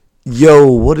Yo,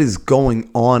 what is going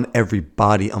on,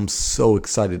 everybody? I'm so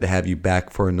excited to have you back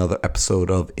for another episode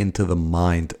of Into the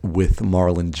Mind with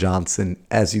Marlon Johnson.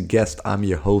 As you guessed, I'm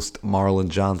your host, Marlon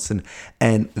Johnson,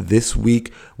 and this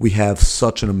week we have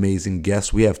such an amazing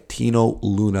guest. We have Tino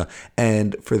Luna,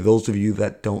 and for those of you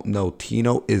that don't know,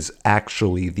 Tino is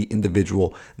actually the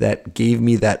individual that gave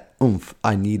me that oomph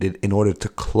I needed in order to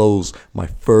close my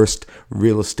first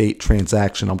real estate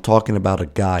transaction. I'm talking about a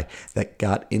guy that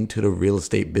got into the real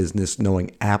estate business knowing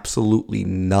absolutely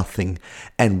nothing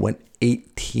and went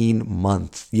 18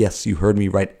 months. Yes, you heard me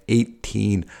right,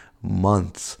 18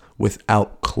 months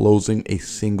without closing a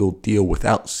single deal,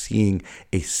 without seeing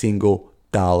a single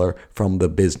dollar from the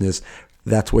business.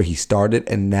 That's where he started,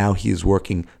 and now he is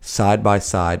working side by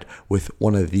side with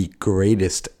one of the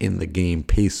greatest in the game,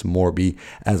 Pace Morby,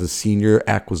 as a senior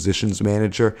acquisitions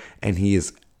manager, and he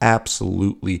is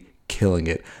absolutely killing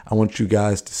it. I want you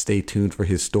guys to stay tuned for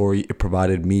his story. It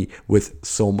provided me with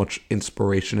so much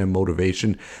inspiration and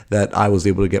motivation that I was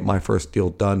able to get my first deal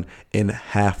done in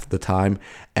half the time,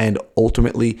 and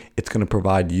ultimately, it's going to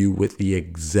provide you with the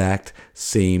exact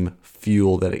same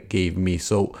fuel that it gave me.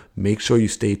 So make sure you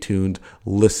stay tuned,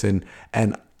 listen,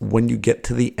 and when you get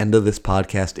to the end of this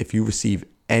podcast, if you receive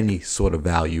any sort of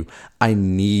value, I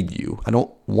need you. I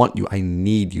don't want you. I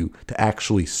need you to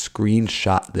actually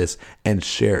screenshot this and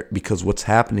share it, because what's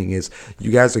happening is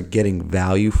you guys are getting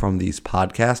value from these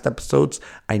podcast episodes.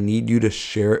 I need you to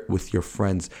share it with your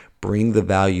friends. Bring the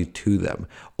value to them.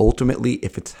 Ultimately,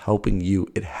 if it's helping you,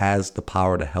 it has the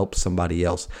power to help somebody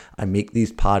else. I make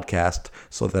these podcasts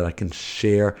so that I can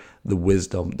share the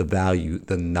wisdom, the value,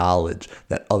 the knowledge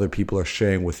that other people are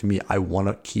sharing with me. I want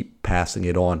to keep passing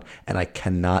it on, and I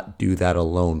cannot do that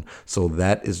alone. So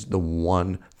that is the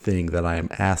one thing that I am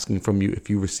asking from you. If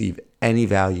you receive any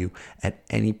value at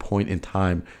any point in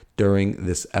time during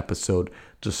this episode,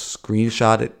 just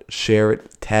screenshot it, share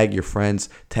it, tag your friends,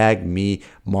 tag me,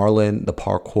 Marlon, the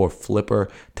parkour flipper,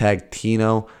 tag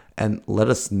Tino, and let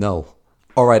us know.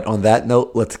 All right, on that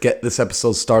note, let's get this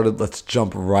episode started. Let's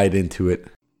jump right into it.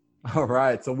 All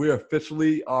right, so we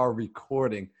officially are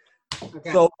recording.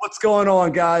 Okay. So what's going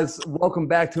on, guys? Welcome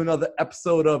back to another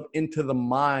episode of Into the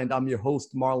Mind. I'm your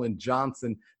host, Marlon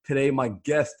Johnson. Today, my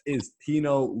guest is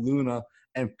Tino Luna.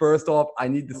 And first off, I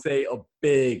need to say a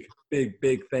big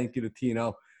thank you to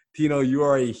Tino. Tino, you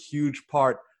are a huge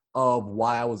part of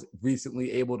why I was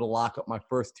recently able to lock up my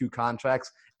first two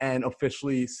contracts and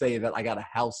officially say that I got a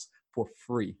house for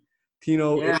free.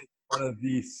 Tino is one of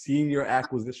the senior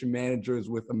acquisition managers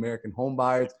with American Home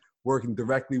Buyers, working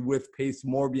directly with Pace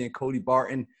Morby and Cody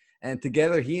Barton. And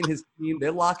together, he and his team,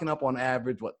 they're locking up on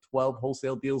average, 12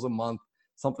 wholesale deals a month,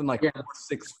 something like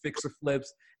 6 fixer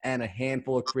flips, and a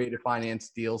handful of creative finance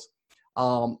deals.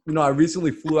 I recently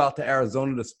flew out to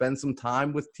Arizona to spend some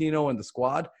time with Tino and the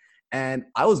squad, and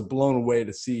I was blown away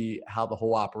to see how the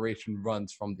whole operation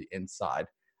runs from the inside.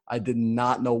 I did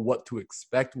not know what to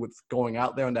expect with going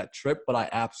out there on that trip, but I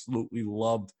absolutely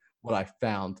loved what I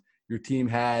found. Your team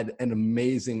had an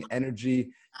amazing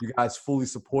energy. You guys fully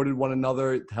supported one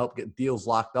another to help get deals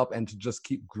locked up and to just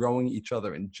keep growing each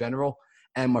other in general.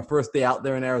 And my first day out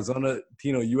there in Arizona,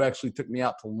 Tino, you actually took me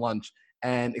out to lunch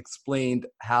and explained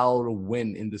how to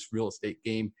win in this real estate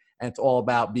game. And it's all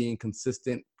about being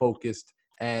consistent, focused,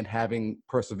 and having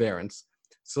perseverance.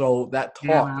 So that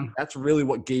talk, that's really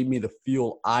what gave me the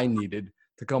fuel I needed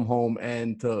to come home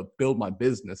and to build my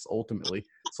business ultimately.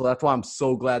 So that's why I'm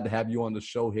so glad to have you on the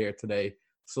show here today,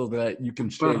 so that you can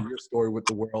share your story with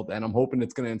the world. And I'm hoping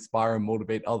it's going to inspire and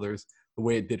motivate others the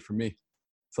way it did for me.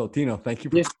 So, Tino, thank you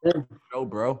for the show,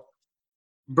 bro.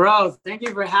 Bro, thank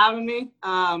you for having me.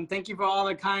 Thank you for all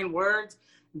the kind words.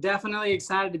 Definitely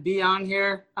excited to be on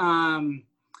here.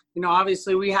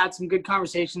 Obviously we had some good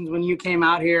conversations when you came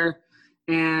out here,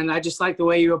 and I just like the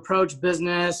way you approach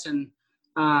business and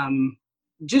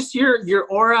just your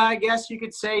aura, I guess you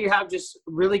could say. You have just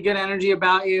really good energy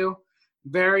about you.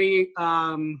 Very,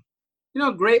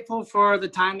 grateful for the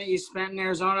time that you spent in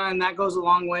Arizona, and that goes a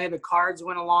long way. The cards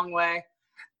went a long way.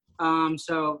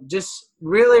 So just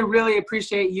really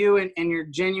appreciate you and your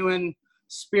genuine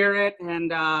spirit.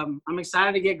 And I'm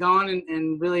excited to get going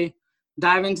and really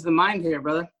dive into the mind here,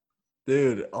 brother.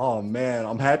 Dude, oh man,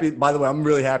 I'm happy. By the way, I'm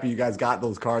really happy you guys got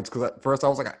those cards, because at first I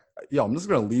was like, I'm just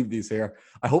going to leave these here.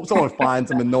 I hope someone finds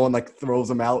them and no one throws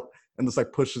them out and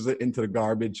just pushes it into the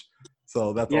garbage.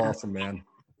 So that's awesome, man.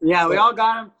 Yeah, we all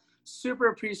got them. Super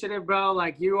appreciative, bro.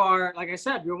 You are, like I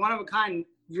said, you're one of a kind.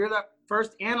 You're the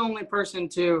first and only person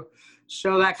to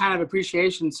show that kind of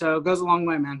appreciation. So it goes a long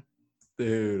way, man.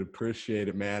 Dude, appreciate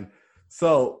it, man.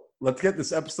 So let's get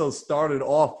this episode started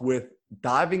off with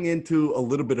diving into a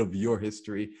little bit of your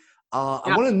history.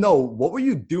 I want to know, what were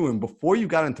you doing before you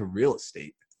got into real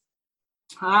estate?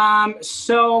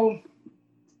 So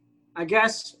I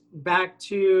guess back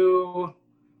to,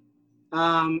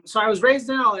 so I was raised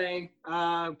in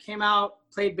LA, came out,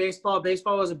 played baseball.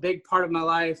 Baseball was a big part of my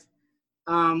life.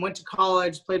 Went to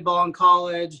college, played ball in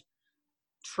college,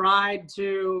 tried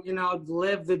to,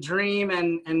 live the dream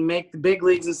and make the big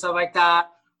leagues and stuff like that.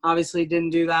 Obviously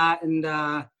didn't do that. And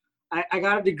I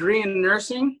got a degree in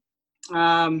nursing.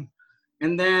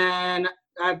 And then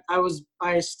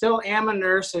I still am a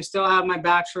nurse. I still have my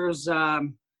bachelor's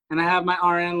and I have my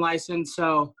RN license.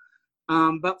 So,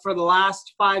 but for the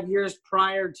last 5 years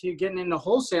prior to getting into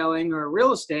wholesaling or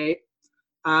real estate,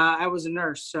 I was a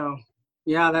nurse. So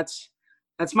yeah, that's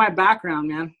my background,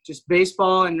 man. Just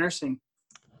baseball and nursing.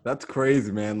 That's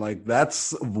crazy, man. Like,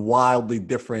 that's wildly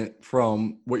different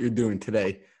from what you're doing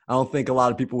today. I don't think a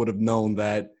lot of people would have known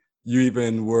that you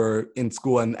even were in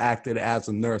school and acted as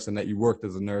a nurse and that you worked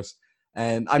as a nurse.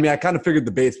 And I mean, I kind of figured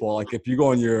the baseball, like if you go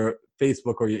on your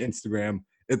Facebook or your Instagram,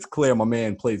 it's clear my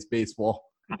man plays baseball.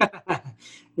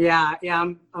 Yeah.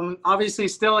 I'm obviously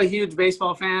still a huge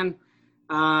baseball fan.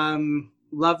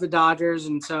 Love the Dodgers.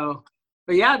 And so,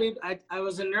 but yeah, dude, I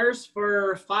was a nurse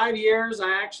for 5 years.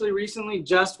 I actually recently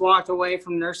just walked away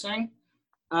from nursing.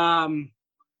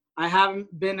 I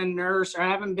haven't been a nurse, or I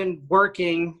haven't been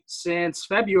working since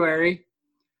February.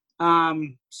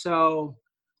 So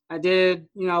I did,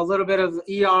 a little bit of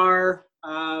ER,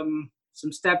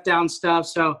 some step down stuff.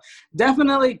 So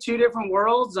definitely two different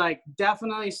worlds, like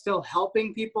definitely still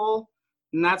helping people.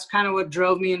 And that's kind of what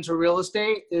drove me into real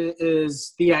estate,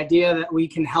 is the idea that we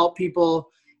can help people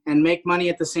and make money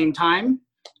at the same time.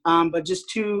 But just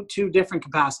two different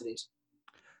capacities.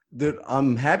 Dude,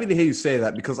 I'm happy to hear you say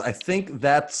that, because I think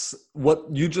that's what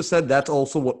you just said. That's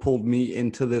also what pulled me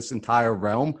into this entire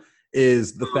realm,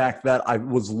 is the fact that I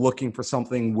was looking for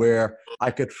something where I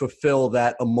could fulfill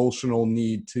that emotional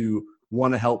need to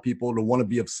want to help people, to want to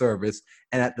be of service.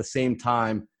 And at the same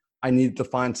time, I needed to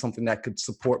find something that could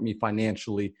support me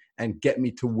financially and get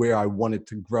me to where I wanted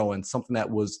to grow, and something that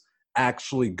was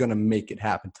actually going to make it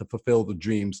happen, to fulfill the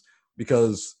dreams.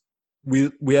 Because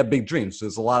we have big dreams.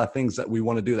 There's a lot of things that we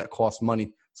want to do that cost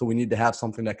money. So we need to have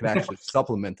something that could actually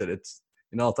supplement it. It's,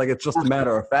 it's like, it's just a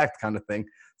matter of fact kind of thing.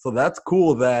 So that's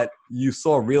cool that you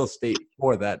saw real estate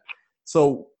for that.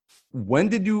 So when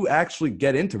did you actually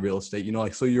get into real estate?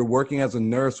 So you're working as a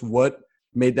nurse. What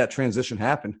made that transition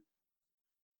happen?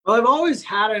 Well, I've always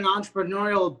had an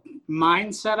entrepreneurial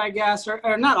mindset, I guess,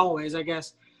 or not always, I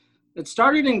guess. It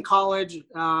started in college.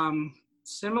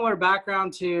 Similar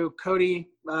background to Cody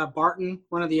Barton,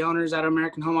 one of the owners at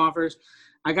American Home Offers.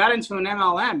 I got into an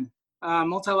MLM,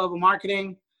 multi-level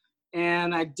marketing,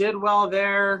 and I did well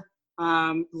there,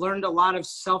 learned a lot of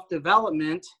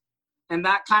self-development, and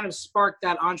that kind of sparked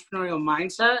that entrepreneurial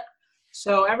mindset.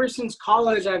 So ever since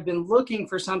college, I've been looking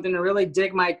for something to really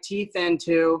dig my teeth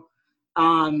into,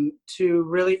 to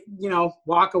really,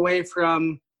 walk away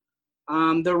from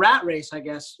the rat race, I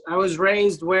guess. I was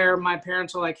raised where my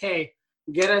parents were like, hey,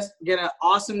 get an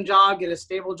awesome job, get a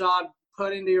stable job,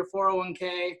 put into your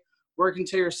 401k, work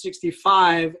until you're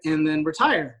 65, and then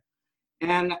retire.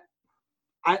 And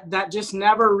that just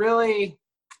never really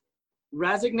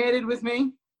resonated with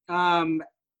me.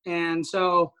 And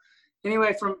so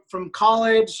anyway, from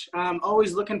college,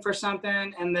 always looking for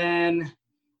something. And then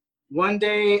one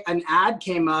day an ad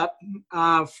came up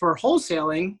for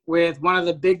wholesaling with one of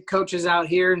the big coaches out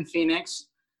here in Phoenix.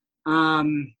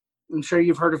 I'm sure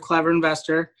you've heard of Clever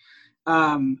Investor.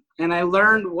 And I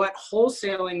learned what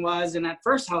wholesaling was. And at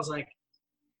first I was like,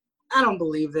 I don't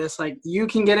believe this. Like, you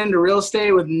can get into real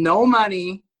estate with no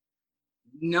money,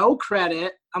 no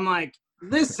credit. I'm like,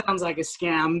 this sounds like a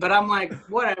scam, but I'm like,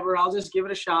 whatever, I'll just give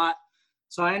it a shot.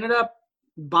 So I ended up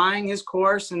buying his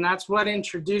course, and that's what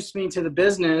introduced me to the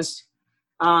business.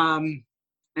 And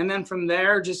then from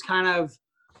there, just kind of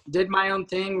did my own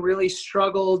thing, really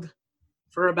struggled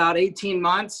for about 18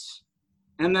 months.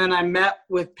 And then I met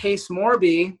with Pace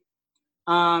Morby,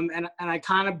 and I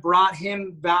kind of brought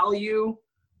him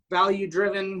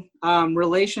value-driven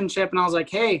relationship. And I was like,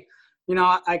 hey,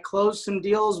 I closed some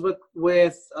deals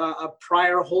with a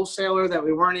prior wholesaler that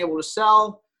we weren't able to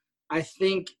sell. I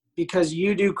think because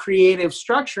you do creative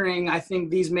structuring, I think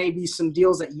these may be some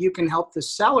deals that you can help the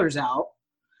sellers out.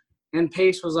 And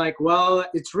Pace was like, well,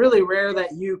 it's really rare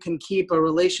that you can keep a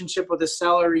relationship with a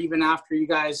seller even after you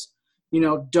guys,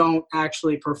 don't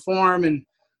actually perform. And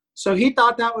so he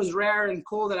thought that was rare and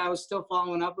cool that I was still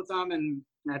following up with them. And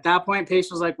at that point,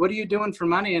 Pace was like, what are you doing for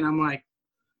money? And I'm like,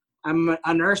 I'm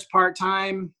a nurse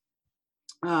part-time.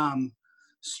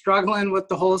 struggling with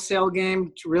the wholesale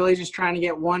game, really just trying to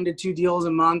get 1 to 2 deals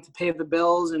a month to pay the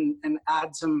bills and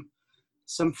add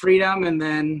some freedom. And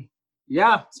then,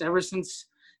 yeah, so ever since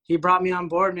he brought me on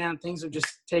board, man, things have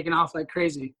just taken off like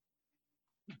crazy.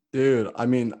 Dude, I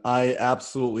mean, I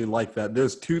absolutely like that.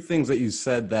 There's two things that you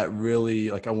said that really,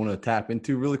 like, I want to tap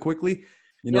into really quickly.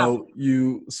 You know,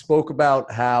 you spoke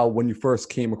about how when you first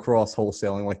came across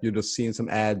wholesaling, like you're just seeing some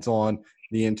ads on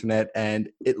the internet and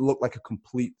it looked like a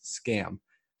complete scam.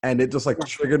 And it just like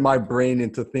triggered my brain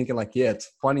into thinking like, yeah,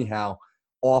 it's funny how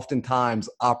oftentimes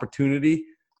opportunity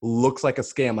looks like a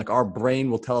scam. Like our brain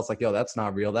will tell us like, yo, that's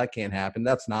not real. That can't happen.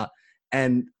 That's not.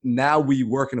 And now we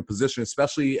work in a position,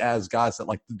 especially as guys that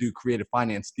like to do creative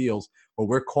finance deals, where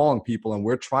we're calling people and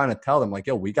we're trying to tell them like,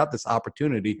 yo, we got this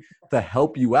opportunity to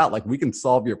help you out. Like we can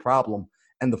solve your problem.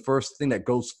 And the first thing that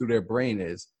goes through their brain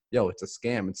is, yo, it's a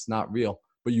scam. It's not real.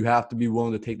 But you have to be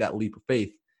willing to take that leap of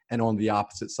faith. And on the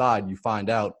opposite side, you find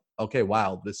out, okay,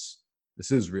 wow, this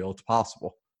is real. It's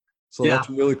possible. So that's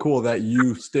really cool that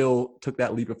you still took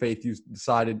that leap of faith. You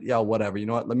decided, yeah, whatever. You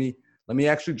know what? Let me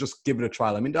actually just give it a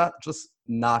try. Let me not just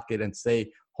knock it and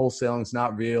say wholesaling is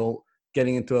not real.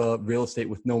 Getting into a real estate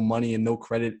with no money and no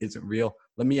credit isn't real.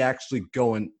 Let me actually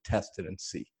go and test it and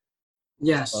see.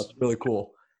 Yes. So that's really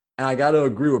cool. And I got to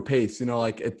agree with Pace. You know,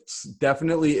 like it's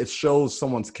definitely, it shows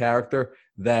someone's character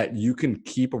that you can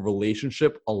keep a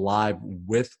relationship alive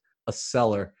with a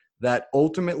seller that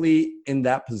ultimately in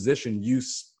that position, you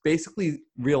basically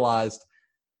realized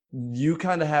you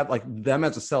kind of have like them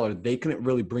as a seller, they couldn't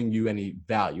really bring you any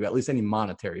value, at least any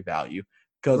monetary value.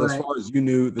 Because as far as you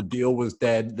knew, the deal was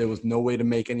dead. There was no way to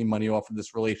make any money off of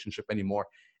this relationship anymore.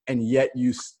 And yet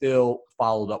you still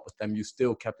followed up with them. You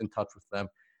still kept in touch with them.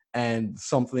 And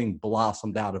something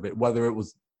blossomed out of it, whether it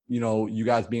was, you know, you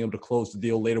guys being able to close the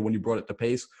deal later when you brought it to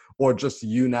Pace, or just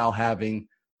you now having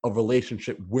a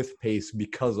relationship with Pace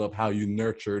because of how you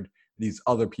nurtured these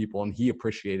other people. And he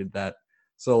appreciated that.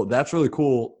 So that's really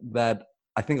cool that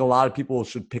I think a lot of people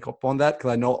should pick up on that,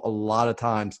 because I know a lot of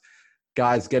times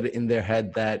guys get it in their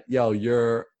head that, yo,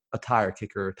 you're a tire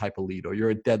kicker type of lead or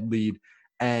you're a dead lead,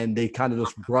 and they kind of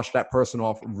just brush that person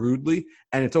off rudely.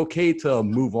 And it's okay to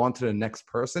move on to the next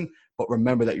person, but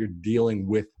remember that you're dealing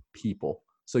with people.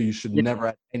 So you should never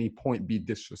at any point be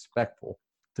disrespectful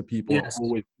to people.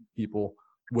 Always treat people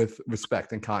with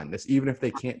respect and kindness, even if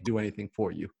they can't do anything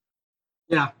for you.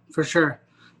 Yeah, for sure.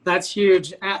 That's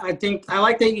huge. I think I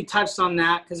like that you touched on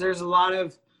that, because there's a lot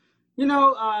of, you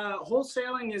know,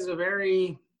 wholesaling is a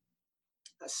very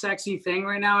sexy thing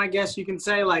right now, I guess you can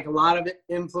say. Like a lot of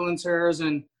influencers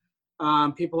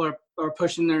and people are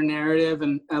pushing their narrative,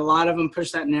 and a lot of them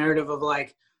push that narrative of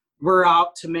like, we're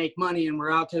out to make money and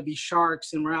we're out to be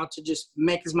sharks and we're out to just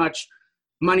make as much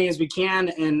money as we can.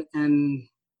 And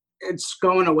it's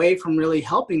going away from really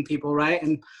helping people, right?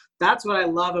 And that's what I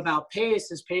love about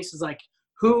Pace is like,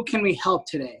 who can we help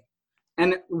today?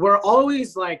 And we're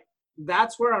always like,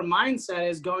 that's where our mindset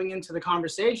is going into the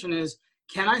conversation is,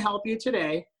 can I help you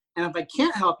today? And if I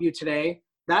can't help you today,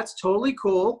 that's totally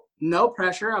cool. No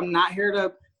pressure. I'm not here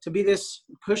to be this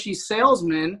pushy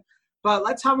salesman, but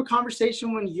let's have a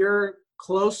conversation when you're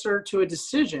closer to a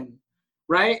decision,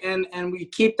 right? And we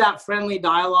keep that friendly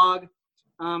dialogue.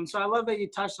 So I love that you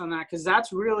touched on that, because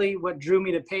that's really what drew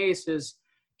me to Pace. Is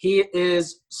he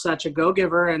is such a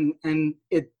go-giver, and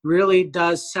it really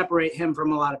does separate him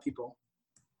from a lot of people.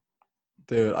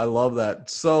 Dude, I love that.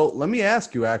 So let me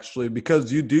ask you, actually,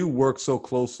 because you do work so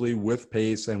closely with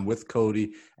Pace and with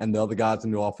Cody and the other guys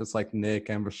in the office like Nick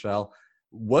and Rochelle,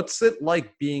 what's it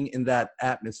like being in that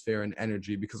atmosphere and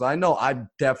energy? Because I know I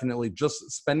definitely,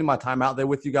 just spending my time out there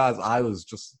with you guys,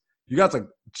 you guys have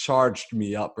charged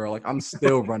me up, bro. Like I'm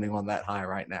still running on that high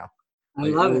right now.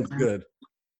 Like, I love it. It was good.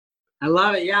 I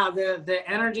love it. Yeah, the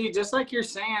energy, just like you're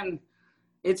saying,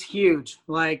 it's huge.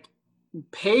 Like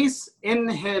Pace in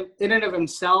and of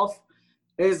himself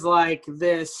is like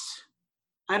this.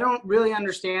 I don't really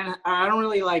understand. I don't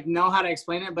really like know how to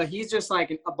explain it, but he's just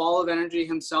like a ball of energy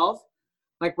himself.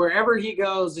 Like wherever he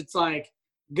goes, it's like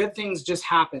good things just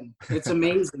happen. It's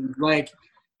amazing. Like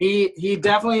he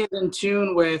definitely is in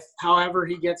tune with however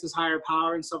he gets his higher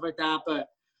power and stuff like that. But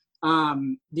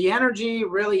the energy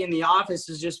really in the office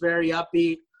is just very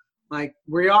upbeat. Like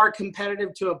we are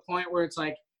competitive to a point where it's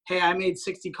like, hey, I made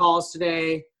 60 calls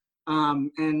today.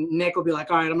 And Nick will be like,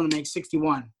 all right, I'm going to make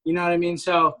 61. You know what I mean?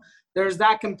 So there's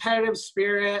that competitive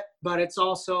spirit, but it's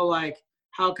also like,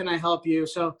 how can I help you?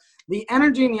 So the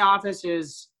energy in the office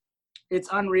it's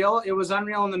unreal. It was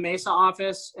unreal in the Mesa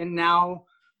office. And now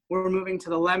we're moving to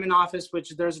the Lemon office,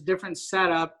 which there's a different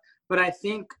setup. But I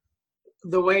think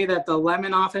the way that the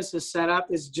Lemon office is set up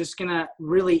is just going to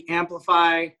really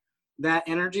amplify that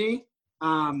energy.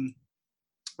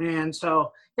 And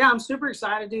so, yeah, I'm super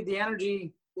excited, dude. The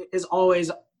energy is always,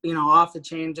 off the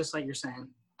chain, just like you're saying.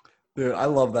 Dude, I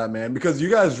love that, man, because you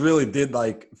guys really did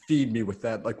like feed me with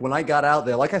that. Like when I got out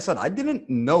there, like I said, I didn't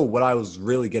know what I was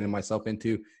really getting myself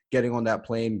into, getting on that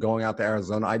plane, going out to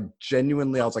Arizona. I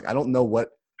was like, I don't know what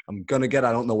I'm going to get.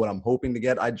 I don't know what I'm hoping to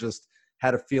get. I just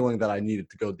had a feeling that I needed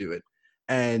to go do it.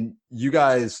 And you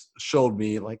guys showed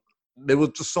me, like, it was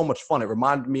just so much fun. It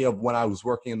reminded me of when I was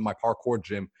working in my parkour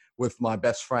gym with my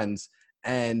best friends,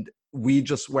 and we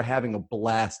just were having a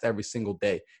blast every single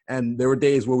day. And there were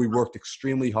days where we worked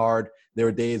extremely hard. There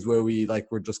were days where we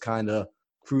were just kind of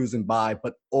cruising by,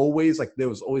 but always there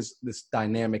was always this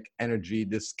dynamic energy,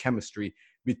 this chemistry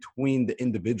between the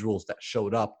individuals that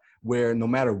showed up, where no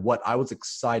matter what, I was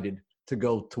excited to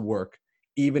go to work,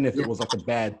 even if it was like a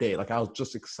bad day. Like I was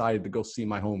just excited to go see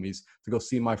my homies, to go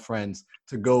see my friends,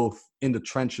 to go in the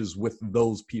trenches with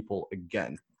those people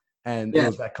again. And it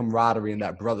was that camaraderie and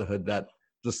that brotherhood that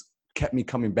just kept me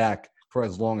coming back for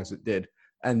as long as it did.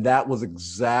 And that was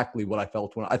exactly what I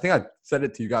felt when I think I said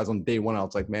it to you guys on day one. I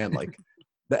was like, man, like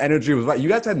the energy was right. You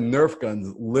guys had Nerf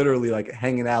guns literally like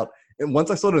hanging out. And once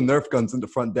I saw the Nerf guns in the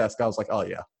front desk, I was like, oh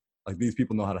yeah, like these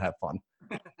people know how to have fun.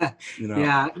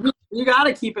 Yeah, you got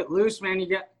to keep it loose, man.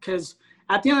 Because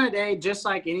at the end of the day, just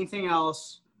like anything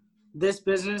else, this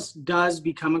business does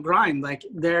become a grind. Like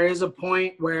there is a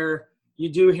point where you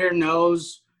do hear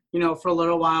no's, for a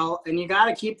little while, and you got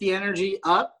to keep the energy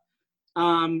up.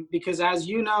 Because as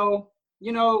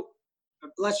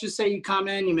let's just say you come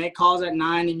in, you make calls at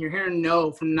 9 and you're hearing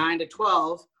no from 9 to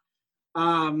 12.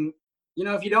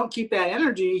 If you don't keep that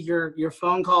energy, your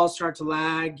phone calls start to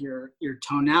lag, your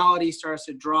tonality starts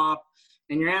to drop,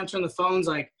 and you're answering the phones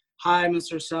like, hi,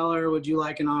 Mr. Seller, would you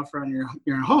like an offer on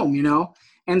your home,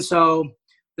 And so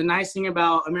the nice thing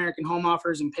about American Home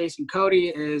Offers and Pace and Cody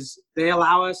is they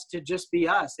allow us to just be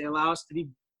us. They allow us to be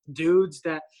dudes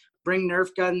that bring Nerf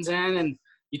guns in, and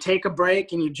you take a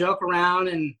break and you joke around,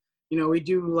 and, we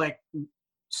do like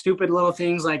stupid little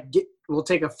things like we'll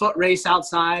take a foot race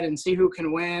outside and see who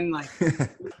can win. Like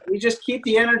we just keep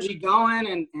the energy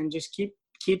going and just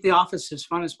keep the office as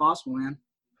fun as possible, man.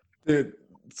 Dude,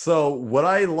 so what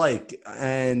I like,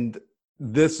 and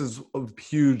this is a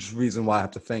huge reason why I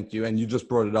have to thank you, and you just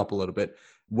brought it up a little bit.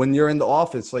 When you're in the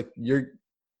office, like there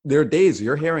are days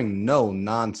you're hearing no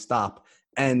nonstop.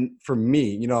 And for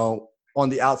me, on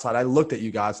the outside, I looked at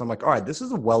you guys. I'm like, all right, this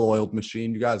is a well-oiled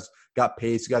machine. You guys got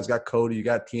Pace, you guys got Cody, you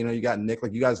got Tina, you got Nick.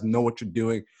 Like you guys know what you're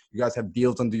doing. You guys have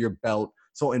deals under your belt.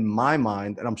 So in my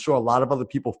mind, and I'm sure a lot of other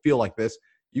people feel like this,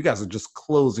 you guys are just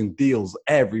closing deals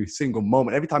every single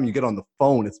moment. Every time you get on the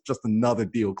phone, it's just another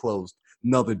deal closed,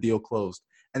 another deal closed.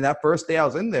 And that first day I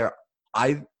was in there,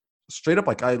 I straight up,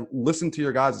 I listened to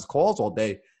your guys' calls all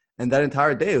day. And that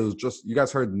entire day, it was just, you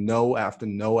guys heard no after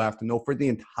no after no for the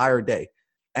entire day.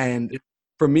 And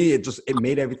for me, it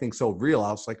made everything so real.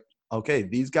 I was like, okay,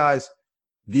 these guys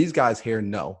hear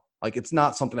no. Like, it's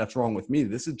not something that's wrong with me.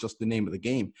 This is just the name of the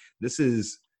game. This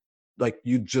is like,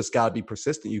 you just got to be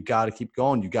persistent. You got to keep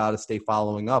going. You got to stay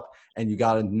following up, and you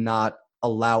got to not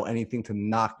allow anything to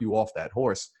knock you off that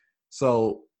horse.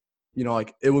 So,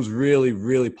 it was really,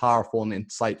 really powerful and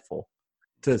insightful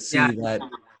to see that,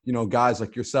 guys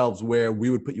like yourselves, where we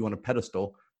would put you on a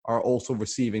pedestal, are also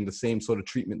receiving the same sort of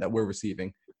treatment that we're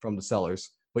receiving from the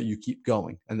sellers, but you keep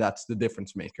going. And that's the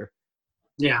difference maker.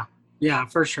 Yeah,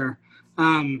 for sure.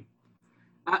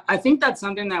 I think that's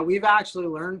something that we've actually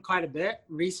learned quite a bit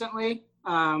recently.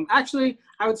 Actually,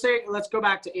 I would say, let's go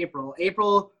back to April.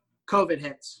 April, COVID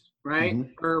hits, right?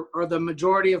 Mm-hmm. Or the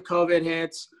majority of COVID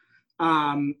hits.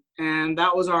 And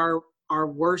that was our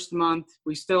worst month.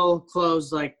 We still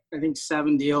closed I think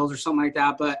 7 deals or something like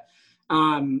that. But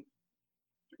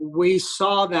we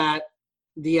saw that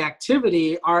the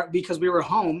activity because we were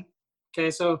home.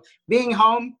 Okay. So being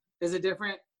home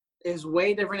is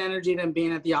way different energy than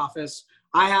being at the office.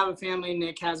 I have a family.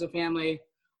 Nick has a family.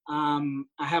 I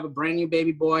have a brand new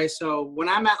baby boy. So when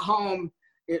I'm at home,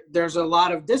 there's a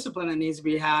lot of discipline that needs to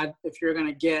be had if you're going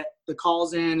to get the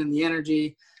calls in and the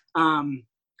energy.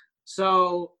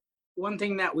 So one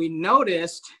thing that we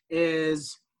noticed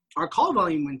is our call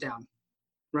volume went down,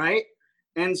 right?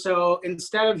 And so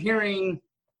instead of hearing,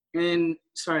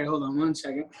 sorry, hold on one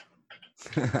second.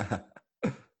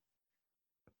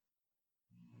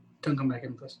 Don't come back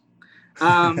in, please.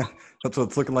 That's what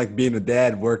it's looking like being a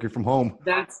dad working from home.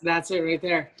 That's it right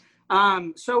there.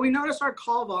 So we noticed our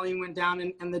call volume went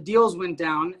down and the deals went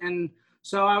down. And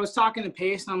so I was talking to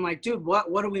Pace and I'm like, dude, what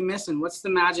are we missing? What's the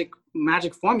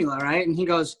magic formula, right? And he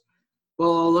goes,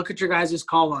 well, look at your guys'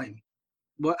 call volume.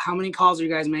 How many calls are you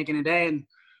guys making a day? And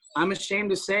I'm ashamed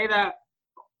to say that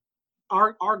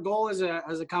our goal as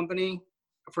a company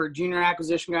for junior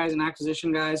acquisition guys and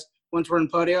acquisition guys, once we're in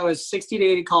Podio, is 60 to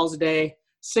 80 calls a day.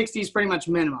 60 is pretty much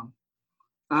minimum.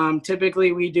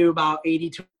 Typically we do about 80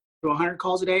 to 100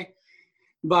 calls a day,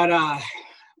 but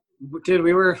dude,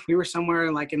 we were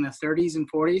somewhere like in the 30s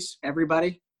and 40s,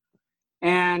 everybody.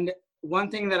 And one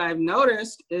thing that I've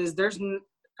noticed is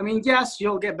yes,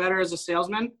 you'll get better as a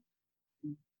salesman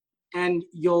and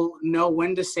you'll know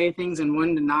when to say things and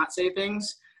when to not say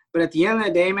things. But at the end of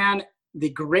the day, man, the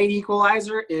great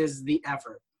equalizer is the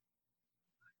effort.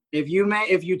 If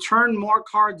you turn more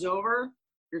cards over,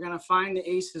 you're going to find the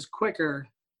aces quicker.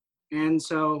 And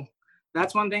so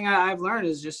that's one thing I've learned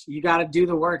is just, you got to do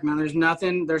the work, man.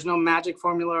 There's no magic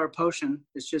formula or potion.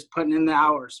 It's just putting in the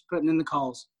hours, putting in the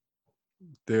calls.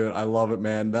 Dude, I love it,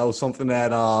 man. That was something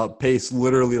that Pace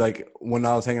literally, like, when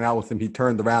I was hanging out with him, he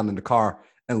turned around in the car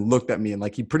and looked at me, and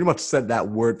like he pretty much said that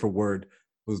word for word.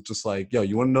 It was just like, yo,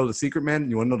 you want to know the secret, man?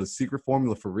 You want to know the secret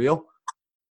formula for real?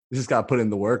 You just got to put in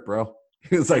the work, bro.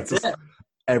 He was like, just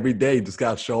every day, you just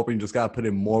got to show up and you just got to put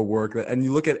in more work. And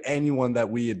you look at anyone that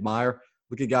we admire,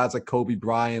 look at guys like Kobe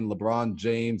Bryant, LeBron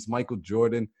James, Michael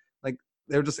Jordan. Like,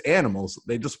 they're just animals.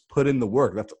 They just put in the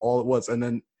work. That's all it was. And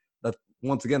then that,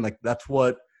 once again, like, that's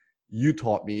what you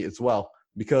taught me as well.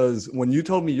 Because when you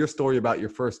told me your story about your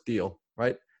first deal,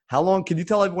 right? Can you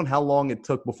tell everyone how long it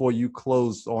took before you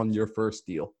closed on your first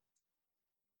deal?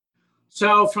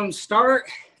 So from start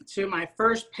to my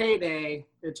first payday,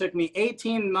 it took me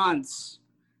 18 months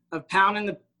of pounding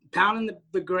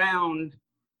the ground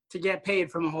to get paid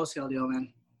from a wholesale deal,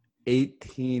 man.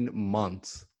 18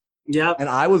 months. Yep. And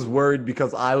I was worried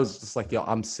because I was just like, yo,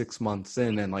 I'm 6 months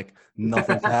in and like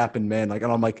nothing's happened, man. Like,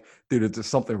 and I'm like, dude, is there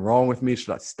something wrong with me?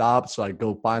 Should I stop? Should I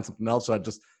go find something else? Should I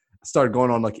just start going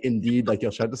on like Indeed? Like,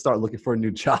 yo, should I just start looking for a new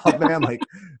job, man? Like,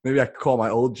 maybe I could call my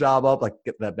old job up, like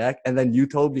get that back. And then you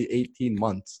told me 18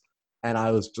 months. And I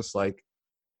was just like,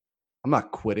 I'm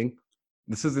not quitting.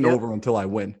 This isn't over until I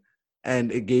win.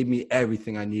 And it gave me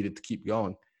everything I needed to keep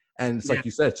going. And it's like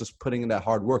you said, it's just putting in that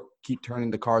hard work, keep turning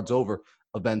the cards over.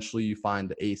 Eventually you find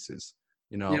the aces,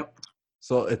 you know? Yep.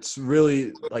 So it's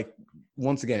really like,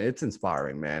 once again, it's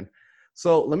inspiring, man.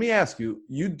 So let me ask you,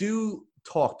 you do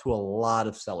talk to a lot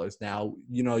of sellers now.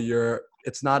 You know,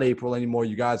 it's not April anymore.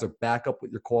 You guys are back up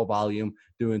with your call volume,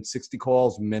 doing 60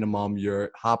 calls minimum. You're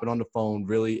hopping on the phone,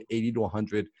 really 80 to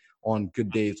 100 on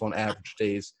good days, on average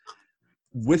days.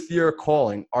 With your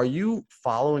calling, are you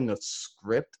following a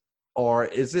script or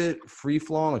is it free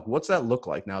flowing? Like, what's that look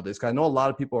like nowadays? 'Cause I know a lot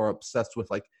of people are obsessed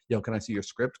with like, yo, can I see your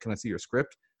script? Can I see your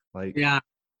script? Like, yeah.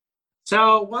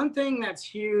 So one thing that's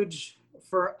huge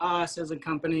for us as a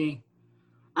company,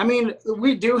 I mean,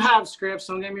 we do have scripts,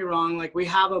 don't get me wrong. Like, we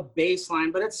have a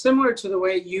baseline, but it's similar to the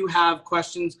way you have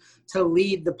questions to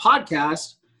lead the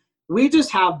podcast. We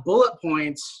just have bullet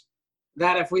points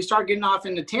that if we start getting off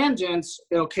into tangents,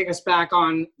 it'll kick us back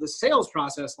on the sales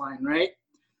process line, right?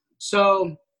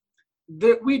 So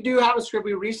we do have a script.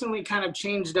 We recently kind of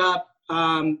changed up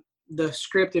the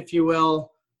script, if you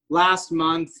will, last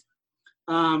month.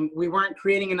 We weren't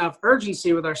creating enough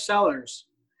urgency with our sellers.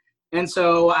 And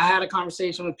so I had a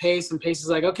conversation with Pace, and Pace is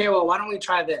like, okay, well, why don't we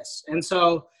try this? And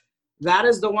so that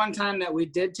is the one time that we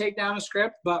did take down a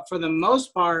script. But for the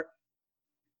most part,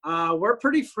 we're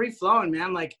pretty free flowing,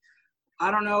 man. Like,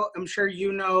 I don't know, I'm sure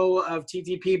you know of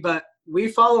TTP, but we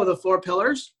follow the 4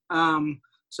 pillars.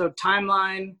 So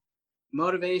timeline,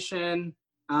 motivation,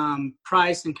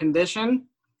 price, and condition.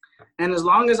 And as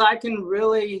long as I can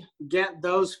really get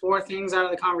those 4 things out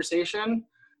of the conversation,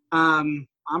 I'm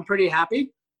pretty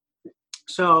happy.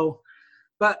 So,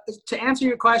 but to answer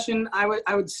your question,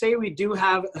 I would say we do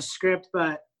have a script,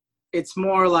 but it's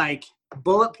more like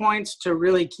bullet points to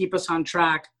really keep us on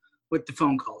track with the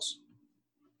phone calls.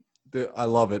 I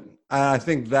love it. I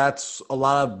think that's a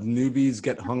lot of newbies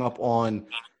get hung up on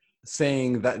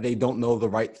saying that they don't know the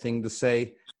right thing to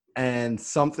say. And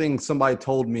something somebody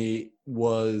told me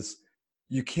was,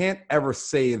 you can't ever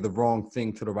say the wrong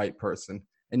thing to the right person,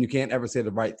 and you can't ever say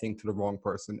the right thing to the wrong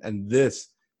person. And this,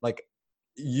 like,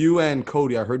 you and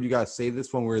Cody, I heard you guys say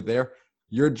this when we were there.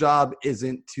 Your job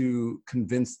isn't to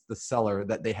convince the seller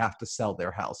that they have to sell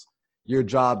their house. Your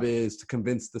job is to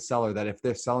convince the seller that if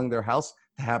they're selling their house,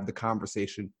 to have the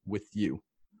conversation with you.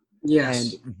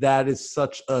 Yes. And that is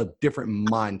such a different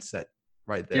mindset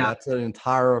right there. Yeah. That's an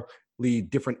entirely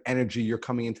different energy you're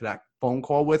coming into that phone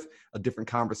call with, a different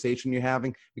conversation you're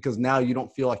having, because now you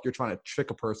don't feel like you're trying to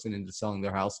trick a person into selling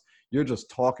their house. You're just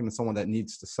talking to someone that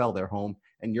needs to sell their home,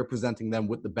 and you're presenting them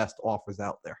with the best offers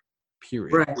out there,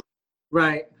 period.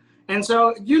 Right. And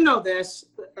so, you know this,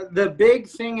 the big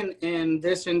thing in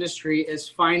this industry is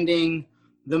finding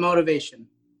the motivation.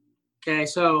 Okay,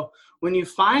 so when you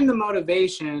find the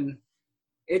motivation,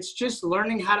 it's just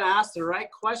learning how to ask the right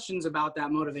questions about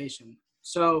that motivation.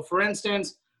 So for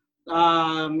instance,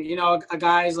 a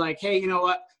guy's like, hey, you know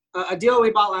what, a deal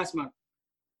we bought last month.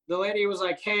 The lady was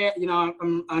like, hey,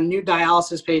 I'm a new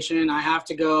dialysis patient. I have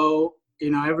to go,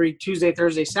 every Tuesday,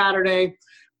 Thursday, Saturday.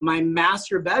 My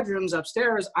master bedroom's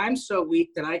upstairs. I'm so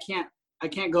weak that I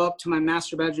can't go up to my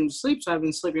master bedroom to sleep. So I've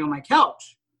been sleeping on my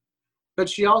couch. But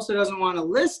she also doesn't want to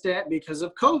list it because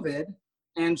of COVID,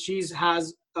 and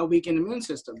has a weakened immune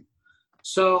system.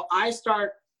 So I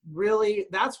start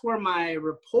that's where my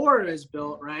rapport is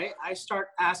built, right? I start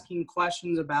asking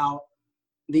questions about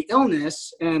the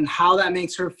illness and how that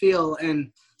makes her feel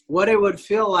and what it would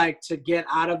feel like to get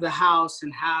out of the house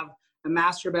and have a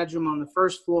master bedroom on the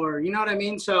first floor. You know what I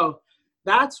mean? So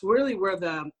that's really where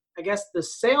the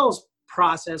sales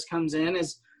process comes in,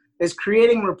 is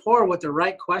creating rapport with the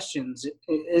right questions.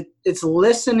 It's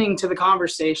listening to the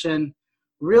conversation,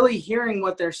 really hearing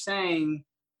what they're saying,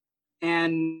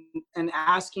 and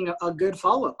asking a good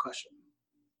follow-up question.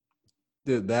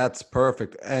 Dude, that's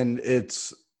perfect. And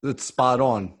it's spot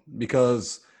on,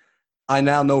 because I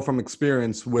now know from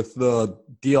experience with the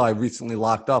deal I recently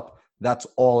locked up, that's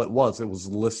all it was. It was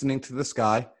listening to this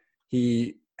guy.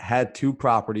 He had 2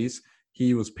 properties.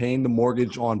 He was paying the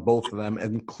mortgage on both of them,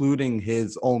 including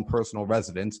his own personal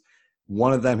residence.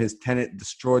 One of them, his tenant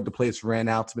destroyed the place, ran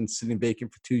out. It's been sitting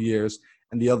vacant for 2 years.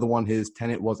 And the other one, his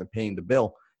tenant wasn't paying the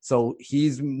bill. So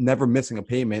he's never missing a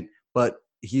payment, but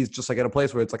he's just like at a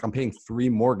place where it's like, I'm paying 3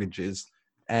 mortgages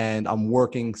and I'm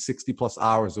working 60 plus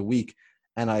hours a week.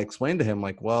 And I explained to him,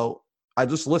 like, well, I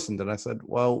just listened and I said,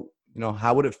 well,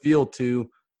 how would it feel to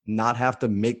not have to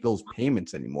make those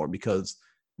payments anymore? Because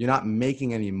you're not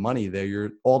making any money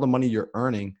there. All the money you're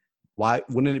earning. Why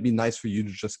wouldn't it be nice for you to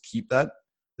just keep that?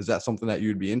 Is that something that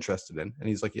you'd be interested in? And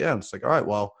he's like, yeah. I'm just like, all right,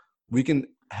 well, we can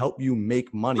help you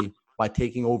make money by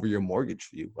taking over your mortgage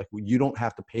for you. Like, you don't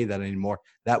have to pay that anymore.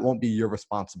 That won't be your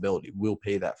responsibility. We'll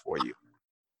pay that for you.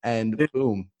 And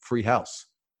boom, free house.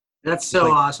 That's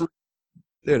so awesome.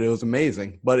 Dude, it was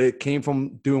amazing. But it came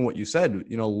from doing what you said,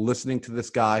 listening to this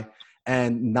guy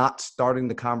and not starting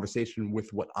the conversation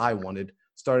with what I wanted,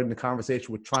 starting the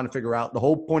conversation with trying to figure out, the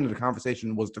whole point of the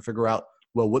conversation was to figure out,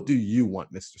 well, what do you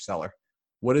want, Mr. Seller?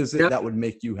 What is it that would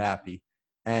make you happy?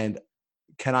 And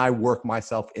can I work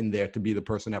myself in there to be the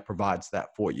person that provides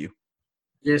that for you?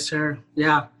 Yes, sir.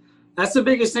 Yeah. That's the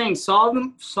biggest thing. Solve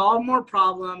more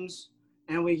problems,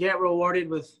 and we get rewarded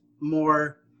with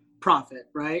more profit,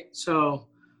 right? So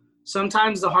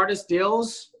sometimes the hardest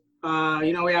deals, we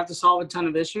have to solve a ton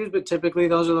of issues, but typically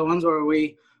those are the ones where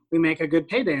we make a good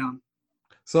payday on.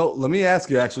 So let me ask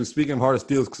you, actually, speaking of hardest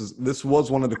deals, because this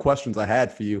was one of the questions I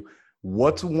had for you.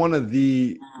 What's one of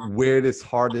the weirdest,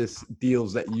 hardest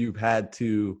deals that you've had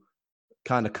to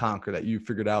kind of conquer, that you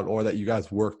figured out or that you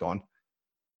guys worked on?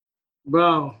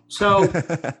 Bro, so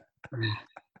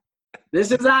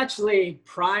this is actually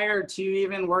prior to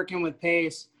even working with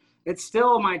Pace. It's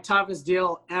still my toughest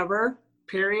deal ever,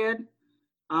 period.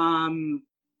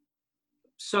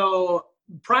 So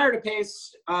prior to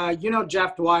Pace,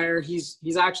 Jeff Dwyer,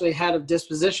 he's actually head of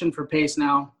disposition for Pace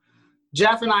now.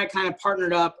 Jeff and I kind of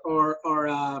partnered up or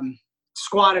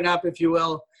squatted up, if you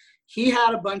will. He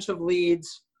had a bunch of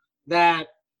leads that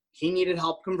he needed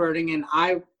help converting, and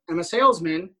I am a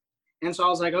salesman. And so I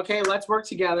was like, okay, let's work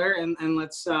together and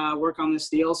let's work on this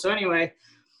deal. So anyway,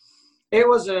 it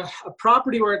was a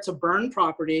property where it's a burned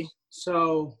property.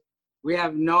 So we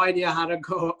have no idea how to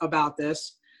go about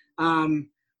this.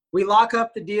 We lock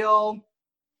up the deal.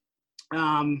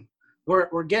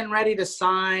 We're getting ready to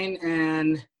sign,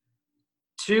 and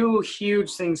 2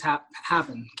 huge things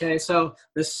happen. Okay, so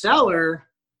the seller,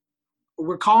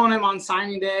 we're calling him on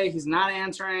signing day. He's not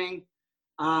answering.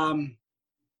 And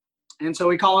so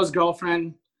we call his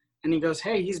girlfriend, and he goes,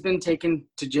 hey, he's been taken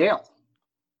to jail.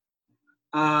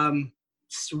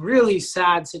 It's a really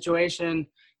sad situation.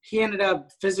 He ended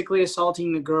up physically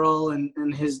assaulting the girl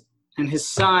and his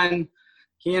son.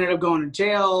 He ended up going to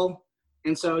jail.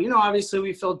 And so, obviously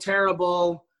we feel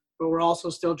terrible, but we're also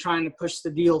still trying to push the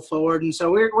deal forward. And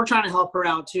so we're trying to help her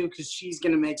out too, because she's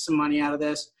going to make some money out of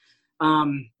this.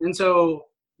 And so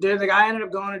the guy ended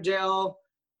up going to jail.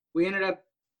 We ended up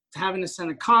having to send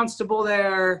a constable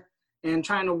there and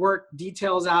trying to work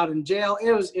details out in jail.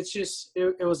 It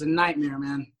was a nightmare,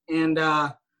 man. And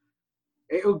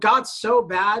it got so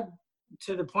bad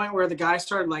to the point where the guy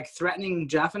started like threatening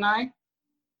Jeff and I,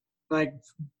 like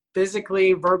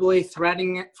physically, verbally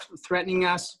threatening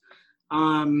us.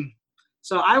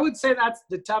 So I would say that's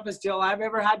the toughest deal I've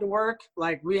ever had to work.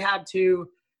 Like we had to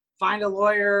find a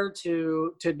lawyer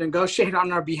to negotiate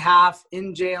on our behalf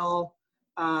in jail.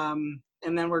 And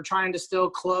then we're trying to still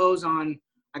close on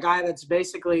a guy that's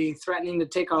basically threatening to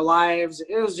take our lives.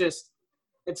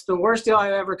 It's the worst deal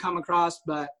I've ever come across,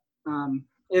 but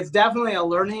it's definitely a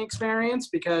learning experience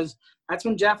because that's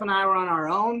when Jeff and I were on our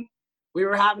own. We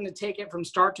were having to take it from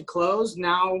start to close.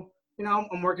 Now,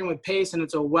 I'm working with Pace and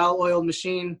it's a well-oiled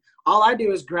machine. All I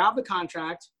do is grab the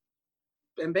contract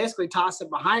and basically toss it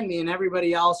behind me, and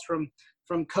everybody else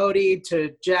from Cody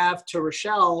to Jeff to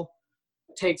Rochelle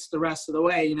takes the rest of the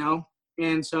way,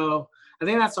 And so I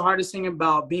think that's the hardest thing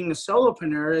about being a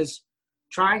solopreneur is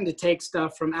trying to take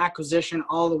stuff from acquisition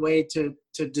all the way to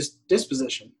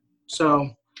disposition.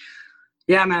 So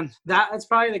yeah, man, that's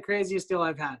probably the craziest deal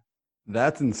I've had.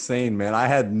 That's insane, man. I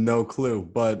had no clue,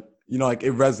 but it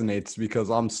resonates because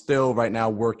I'm still right now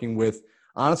working with,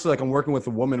 honestly, I'm working with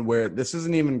a woman where this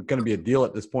isn't even going to be a deal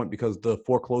at this point because the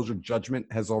foreclosure judgment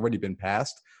has already been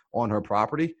passed on her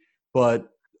property. But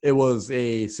it was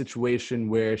a situation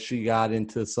where she got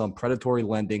into some predatory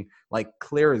lending, like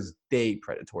clear as day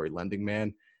predatory lending,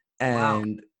 man.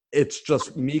 And It's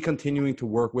just me continuing to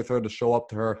work with her, to show up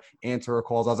to her, answer her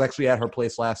calls. I was actually at her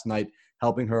place last night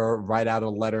helping her write out a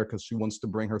letter because she wants to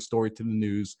bring her story to the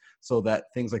news so that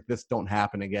things like this don't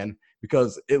happen again.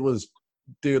 Because it was,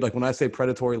 dude, like when I say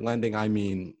predatory lending, I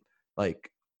mean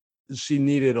like she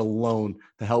needed a loan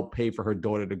to help pay for her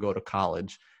daughter to go to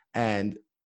college. And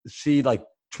she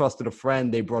trusted a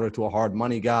friend. They brought her to a hard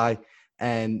money guy,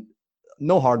 and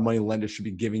no hard money lender should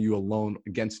be giving you a loan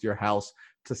against your house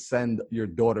to send your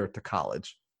daughter to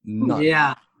college. None.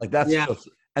 Yeah. Just,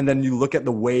 and then you look at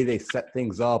the way they set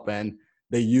things up and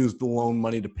they use the loan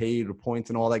money to pay the points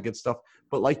and all that good stuff.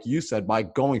 But like you said, by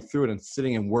going through it and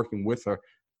sitting and working with her,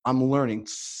 I'm learning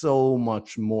so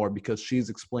much more because she's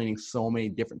explaining so many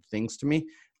different things to me.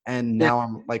 And now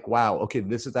I'm like, wow, okay,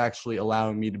 this is actually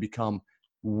allowing me to become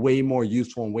way more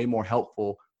useful and way more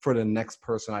helpful for the next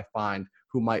person I find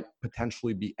who might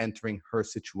potentially be entering her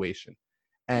situation.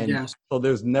 And so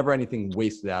there's never anything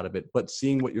wasted out of it. But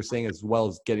seeing what you're saying as well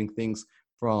as getting things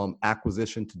from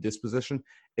acquisition to disposition,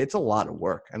 it's a lot of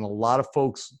work. And a lot of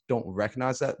folks don't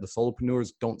recognize that. The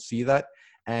solopreneurs don't see that.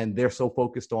 And they're so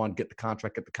focused on get the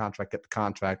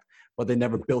contract, but they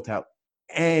never built out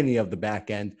any of the back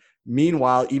end.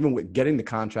 Meanwhile, even with getting the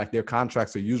contract, their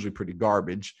contracts are usually pretty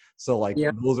garbage. So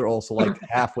those are also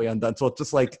halfway undone. So it's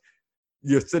just like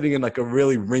you're sitting in a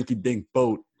really rinky-dink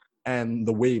boat and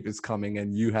the wave is coming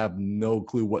and you have no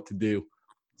clue what to do.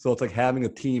 So it's like having a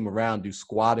team around you,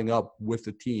 squatting up with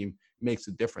the team makes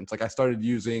a difference. I started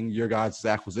using your guys'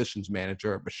 acquisitions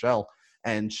manager, Michelle,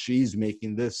 and she's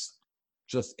making this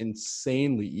just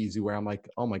insanely easy where I'm like,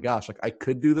 oh my gosh, I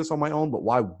could do this on my own, but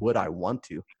why would I want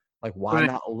to? Why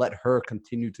not let her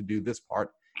continue to do this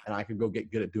part and I could go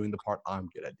get good at doing the part I'm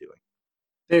good at doing?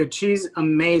 Dude, she's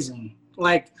amazing.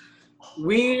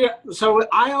 So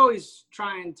I always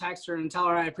try and text her and tell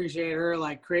her I appreciate her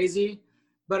like crazy.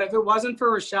 But if it wasn't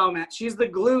for Rochelle, man, she's the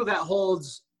glue that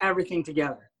holds everything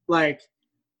together.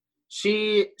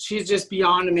 She's just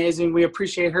beyond amazing. We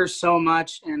appreciate her so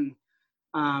much. And,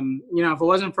 if it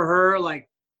wasn't for her,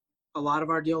 a lot of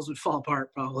our deals would fall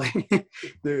apart probably.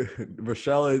 Dude,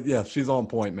 Rochelle she's on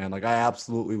point, man. I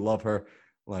absolutely love her.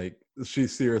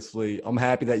 She's seriously, I'm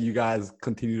happy that you guys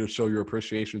continue to show your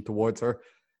appreciation towards her.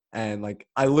 And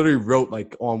I literally wrote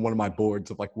on one of my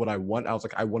boards of what I want. I was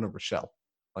I want a Rochelle.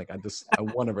 I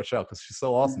want a Rochelle because she's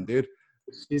so awesome, dude.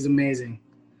 She's amazing.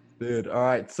 Dude, all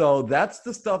right. So that's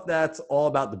the stuff that's all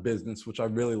about the business, which I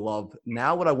really love.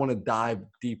 Now what I want to dive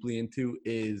deeply into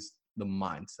is the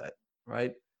mindset,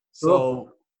 right?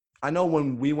 So I know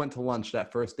when we went to lunch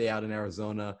that first day out in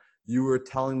Arizona, you were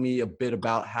telling me a bit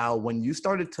about how when you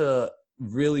started to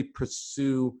really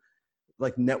pursue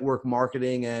network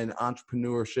marketing and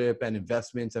entrepreneurship and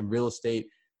investments and real estate,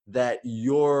 that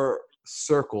your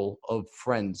circle of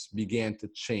friends began to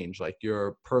change,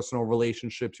 your personal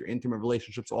relationships, your intimate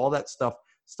relationships, all that stuff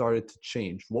started to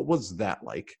change. What was that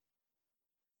like?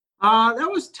 That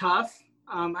was tough.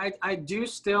 I do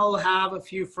still have a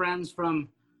few friends from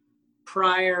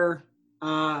prior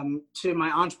to my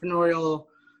entrepreneurial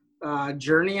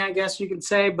journey, I guess you could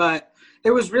say, but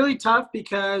it was really tough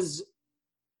because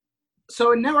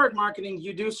so in network marketing,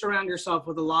 you do surround yourself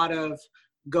with a lot of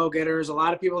go-getters, a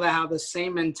lot of people that have the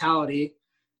same mentality.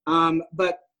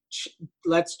 But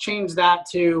let's change that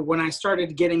to when I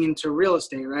started getting into real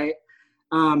estate, right?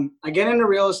 I get into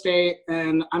real estate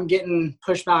and I'm getting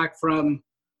pushback from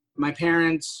my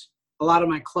parents, a lot of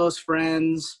my close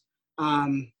friends.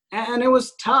 And it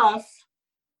was tough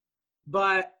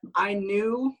but I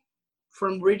knew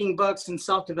from reading books and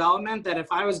self-development that if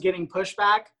I was getting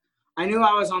pushback, I knew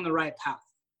I was on the right path.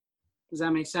 Does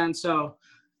that make sense? So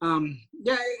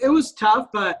yeah, it was tough,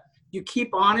 but you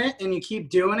keep on it and you keep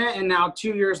doing it. And now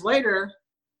 2 years later,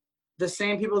 the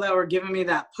same people that were giving me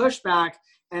that pushback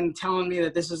and telling me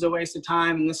that this is a waste of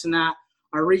time and this and that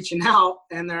are reaching out,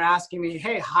 and they're asking me,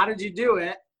 hey, how did you do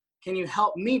it? Can you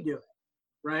help me do it?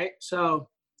 Right? So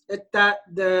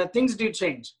the things do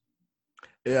change.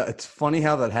 Yeah, it's funny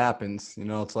how that happens. You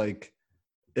know, it's like,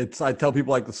 I tell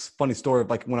people like this funny story of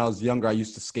like when I was younger, I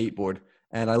used to skateboard,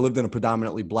 and I lived in a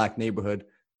predominantly black neighborhood.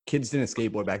 Kids didn't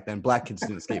skateboard back then. Black kids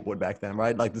didn't skateboard back then,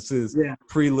 right? Like this is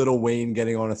pre-Lil Wayne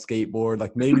getting on a skateboard.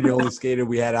 Like maybe the only skater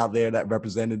we had out there that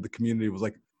represented the community was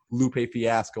like Lupe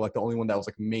Fiasco, like the only one that was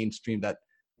like mainstream that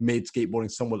made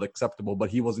skateboarding somewhat acceptable, but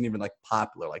he wasn't even like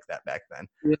popular like that back then.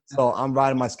 Yeah. So I'm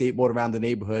riding my skateboard around the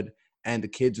neighborhood, and the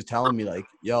kids are telling me like,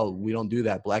 yo, we don't do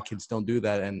that. Black kids don't do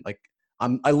that. And like,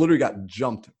 I literally got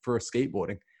jumped for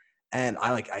skateboarding, and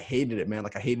I hated it, man.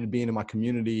 Like I hated being in my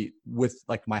community with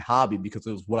like my hobby because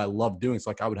it was what I loved doing. So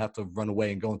like I would have to run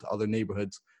away and go into other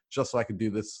neighborhoods just so I could do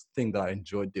this thing that I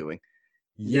enjoyed doing.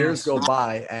 Years go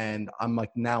by, and I'm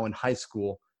like now in high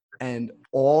school, and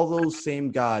all those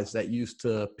same guys that used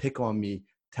to pick on me,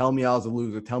 tell me I was a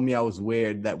loser, tell me I was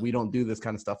weird, that we don't do this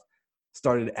kind of stuff,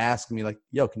 started asking me like,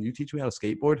 yo, can you teach me how to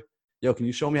skateboard? Yo, can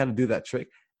you show me how to do that trick?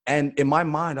 And in my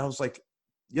mind, I was like,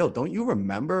 yo, don't you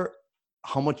remember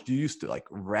how much you used to like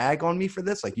rag on me for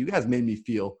this? Like you guys made me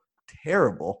feel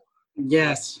terrible.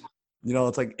 Yes. You know,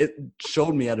 it's like it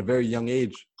showed me at a very young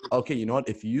age, okay, you know what?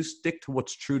 If you stick to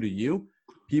what's true to you,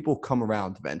 people come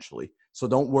around eventually. So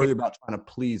don't worry about trying to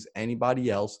please anybody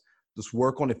else. Just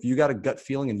work on, if you got a gut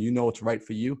feeling and you know it's right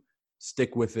for you,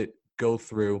 stick with it, go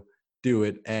through, do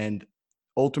it. And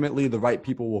ultimately the right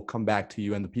people will come back to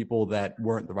you, and the people that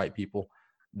weren't the right people,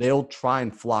 they'll try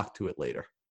and flock to it later.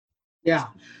 Yeah.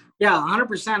 Yeah.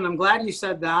 100%. I'm glad you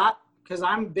said that, because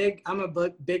I'm a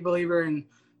big believer in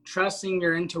trusting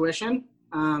your intuition.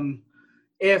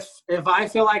 If I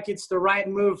feel like it's the right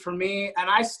move for me, and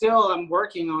I still am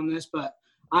working on this, but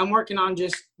I'm working on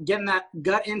just getting that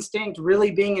gut instinct,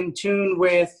 really being in tune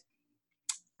with,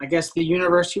 I guess, the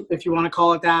universe, if you want to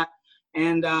call it that,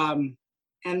 and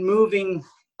moving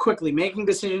quickly, making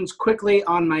decisions quickly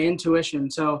on my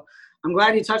intuition. So I'm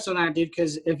glad you touched on that, dude,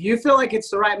 because if you feel like it's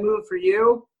the right move for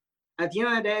you, at the end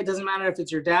of the day, it doesn't matter if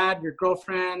it's your dad, your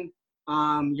girlfriend,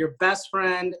 your best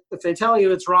friend. If they tell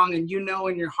you it's wrong and you know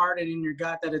in your heart and in your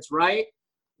gut that it's right,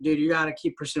 dude, you got to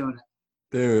keep pursuing it.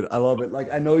 Dude, I love it. Like,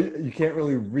 I know you can't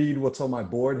really read what's on my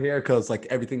board here because like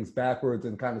everything's backwards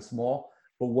and kind of small.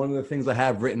 But one of the things I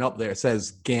have written up there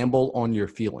says gamble on your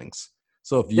feelings.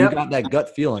 So if you got that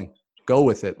gut feeling, go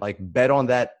with it. Like bet on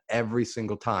that every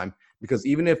single time, because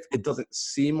even if it doesn't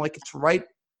seem like it's right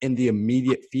in the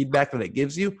immediate feedback that it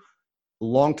gives you,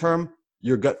 long term,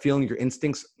 your gut feeling, your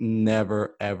instincts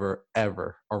never, ever,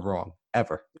 ever are wrong.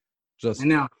 Ever. Just, I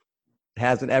know.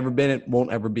 Hasn't ever been, it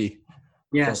won't ever be.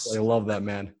 Yes. So I love that,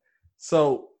 man.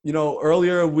 So, you know,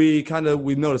 earlier we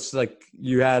noticed like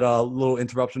you had a little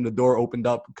interruption. The door opened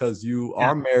up because you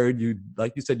are married. You,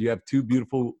 like you said, you have 2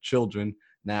 beautiful children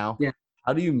now. Yeah.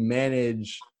 How do you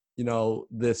manage, you know,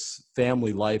 this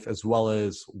family life as well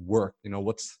as work? You know,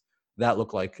 what's that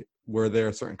look like? Were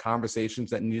there certain conversations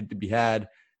that needed to be had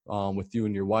with you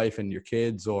and your wife and your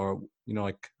kids, or, you know,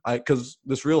 like because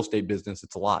this real estate business,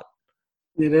 it's a lot.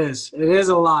 It is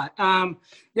a lot.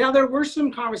 Yeah, there were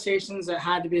some conversations that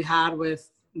had to be had with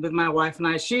my wife and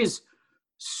I. She's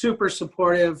super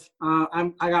supportive. I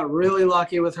got really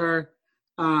lucky with her.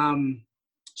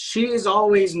 She's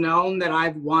always known that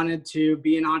I've wanted to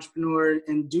be an entrepreneur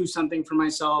and do something for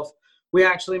myself. We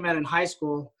actually met in high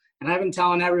school, and I've been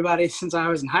telling everybody since I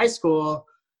was in high school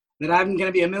that I'm going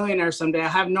to be a millionaire someday. I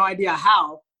have no idea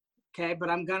how, okay,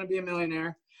 but I'm going to be a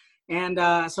millionaire.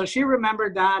 And so she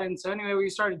remembered that. And so anyway, we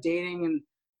started dating,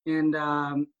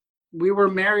 and we were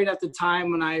married at the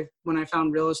time when I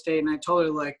found real estate. And I told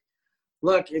her, like,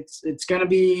 look, it's going to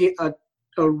be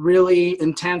a really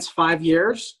intense 5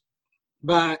 years,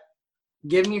 but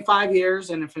give me 5 years.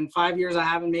 And if in 5 years I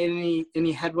haven't made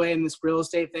any headway in this real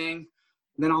estate thing,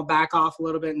 then I'll back off a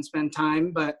little bit and spend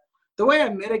time. But the way I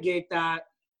mitigate that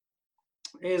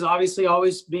is obviously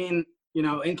always being, you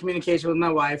know, in communication with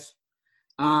my wife.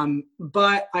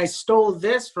 But I stole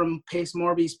this from Pace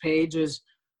Morby's page, is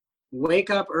wake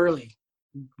up early.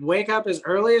 Wake up as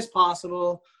early as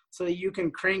possible so that you can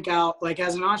crank out. Like,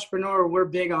 as an entrepreneur, we're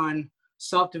big on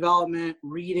self-development,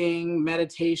 reading,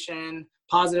 meditation,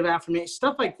 positive affirmation,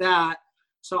 stuff like that.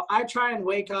 So I try and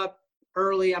wake up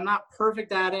early. I'm not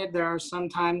perfect at it. There are some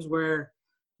times where,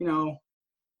 you know,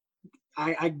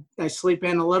 I sleep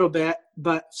in a little bit,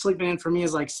 but sleeping in for me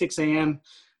is like 6 a.m.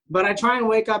 But I try and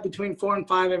wake up between 4 and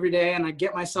 5 every day, and I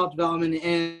get my self-development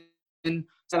in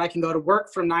so that I can go to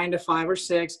work from 9 to 5 or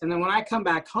 6. And then when I come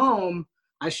back home,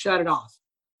 I shut it off.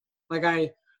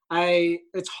 Like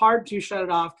it's hard to shut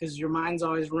it off because your mind's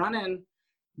always running.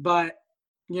 But,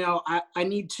 you know, I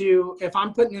need to, if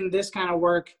I'm putting in this kind of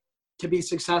work to be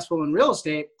successful in real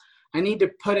estate, I need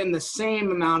to put in the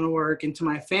same amount of work into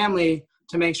my family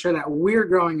to make sure that we're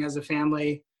growing as a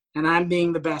family and I'm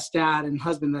being the best dad and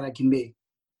husband that I can be.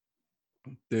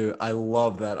 Dude, I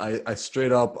love that. I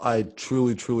straight up, I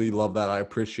truly, truly love that. I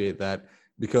appreciate that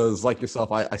because like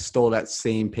yourself, I stole that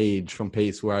same page from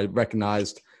Pace where I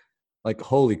recognized like,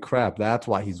 holy crap, that's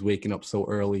why he's waking up so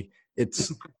early.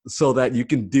 It's so that you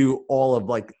can do all of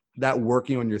like that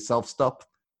working on yourself stuff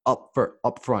up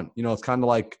front. You know, it's kind of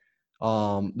like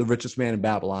The Richest Man in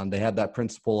Babylon. They have that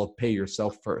principle of pay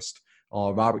yourself first.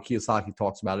 Robert Kiyosaki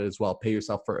talks about it as well. Pay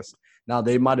yourself first. Now,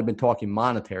 they might have been talking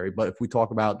monetary, but if we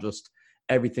talk about just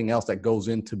everything else that goes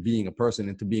into being a person,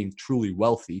 into being truly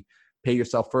wealthy, pay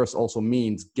yourself first also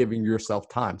means giving yourself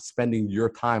time, spending your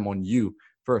time on you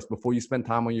first. Before you spend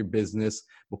time on your business,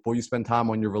 before you spend time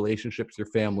on your relationships, your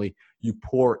family, you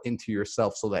pour into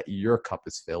yourself so that your cup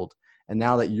is filled. And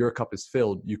now that your cup is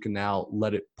filled, you can now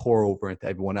let it pour over into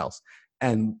everyone else.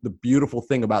 And the beautiful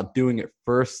thing about doing it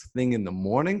first thing in the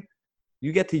morning,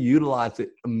 you get to utilize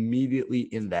it immediately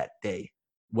in that day.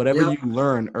 Whatever you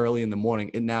learn early in the morning,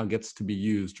 it now gets to be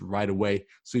used right away.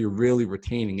 So you're really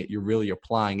retaining it, you're really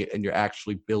applying it, and you're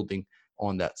actually building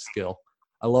on that skill.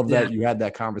 I love that you had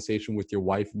that conversation with your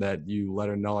wife, that you let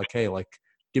her know, like, hey, like,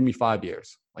 give me 5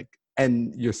 years. Like,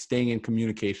 and you're staying in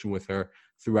communication with her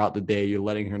throughout the day. You're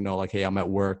letting her know, like, hey, I'm at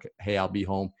work. Hey, I'll be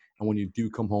home. And when you do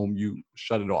come home, you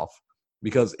shut it off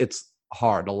because it's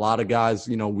hard. A lot of guys,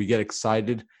 you know, we get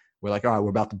excited. We're like, all right, we're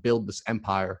about to build this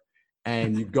empire.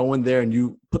 And you go in there and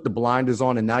you put the blinders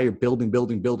on and now you're building.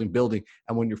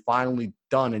 And when you're finally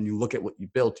done and you look at what you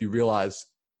built, you realize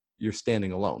you're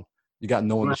standing alone. You got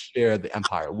no one to share the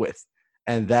empire with.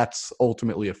 And that's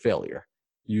ultimately a failure.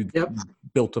 You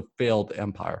built a failed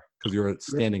empire because you're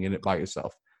standing in it by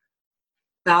yourself.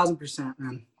 1,000%,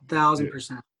 man.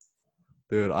 1,000%.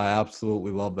 Dude, I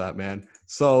absolutely love that, man.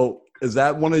 So is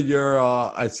that one of your,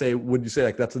 would you say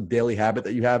like that's a daily habit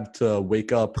that you have to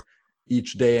wake up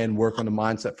each day and work on the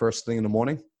mindset first thing in the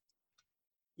morning?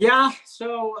 Yeah.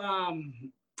 So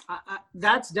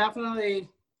that's definitely,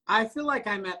 I feel like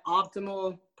I'm at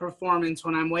optimal performance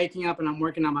when I'm waking up and I'm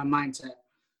working on my mindset.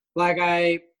 Like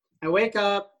I wake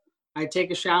up, I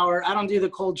take a shower. I don't do the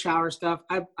cold shower stuff.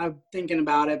 I'm thinking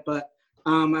about it, but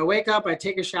I wake up, I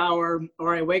take a shower,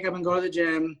 or I wake up and go to the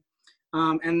gym.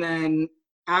 And then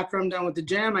after I'm done with the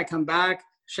gym, I come back,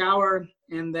 shower,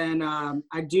 and then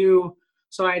I do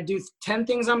 10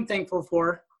 things I'm thankful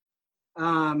for.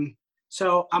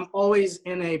 So I'm always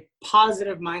in a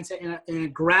positive mindset, in a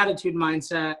gratitude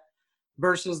mindset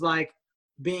versus like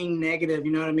being negative.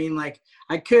 You know what I mean? Like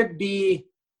I could be,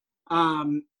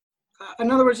 in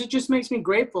other words, it just makes me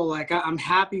grateful. Like I'm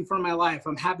happy for my life.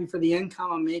 I'm happy for the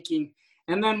income I'm making.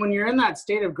 And then when you're in that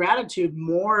state of gratitude,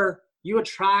 you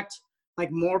attract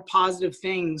like more positive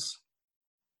things.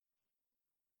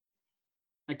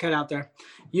 I cut out there.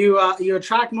 You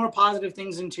attract more positive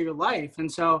things into your life.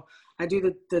 And so I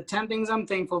do the 10 things I'm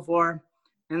thankful for.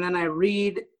 And then I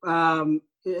read,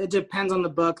 it depends on the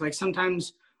book. Like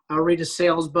sometimes I'll read a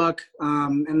sales book.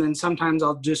 And then sometimes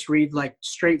I'll just read like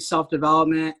straight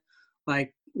self-development,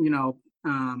 like, you know,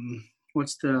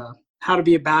 How to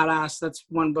Be a Badass. That's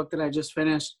one book that I just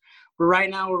finished. But right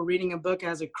now we're reading a book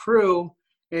as a crew.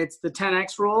 It's the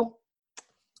 10X rule.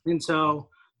 And so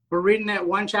we're reading it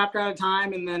one chapter at a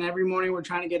time. And then every morning we're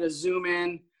trying to get a zoom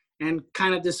in and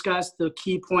kind of discuss the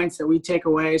key points that we take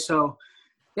away. So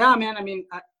yeah, man, I mean,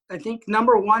 I think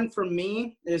number one for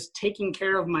me is taking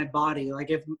care of my body. Like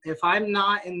if I'm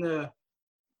not in the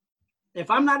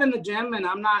gym and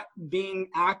I'm not being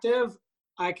active,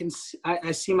 I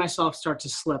see myself start to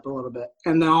slip a little bit.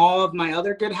 And then all of my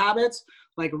other good habits,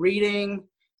 like reading,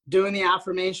 doing the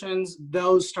affirmations,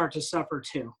 those start to suffer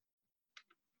too.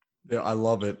 Yeah, I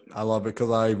love it.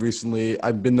 Because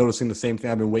I've been noticing the same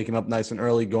thing. I've been waking up nice and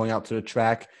early, going out to the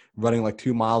track, running like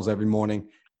 2 miles every morning.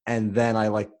 And then I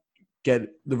like get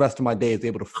the rest of my day is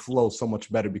able to flow so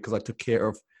much better because I took care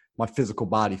of my physical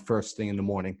body first thing in the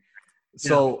morning.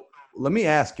 So let me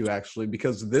ask you actually,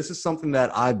 because this is something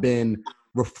that I've been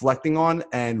reflecting on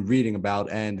and reading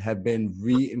about and have been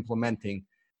re-implementing,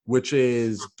 which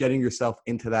is getting yourself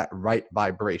into that right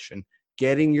vibration,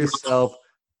 getting yourself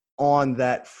on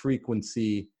that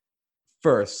frequency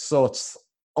first. So it's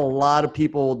a lot of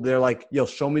people, they're like, yo,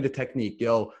 show me the technique.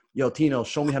 Yo, Tino,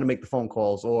 show me how to make the phone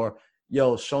calls, or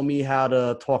yo, show me how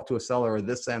to talk to a seller, or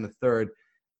this and the third.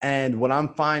 And what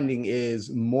I'm finding is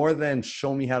more than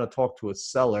show me how to talk to a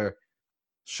seller,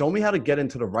 show me how to get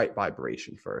into the right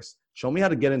vibration first. Show me how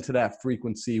to get into that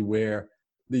frequency where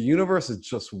the universe is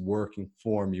just working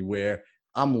for me, where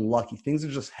I'm lucky. Things are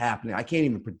just happening. I can't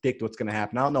even predict what's going to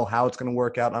happen. I don't know how it's going to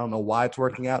work out. I don't know why it's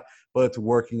working out, but it's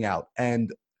working out.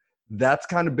 And that's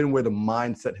kind of been where the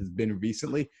mindset has been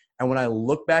recently. And when I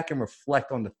look back and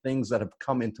reflect on the things that have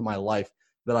come into my life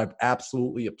that I've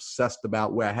absolutely obsessed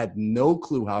about, where I had no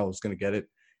clue how I was going to get it,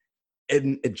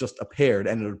 and it just appeared,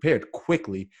 and it appeared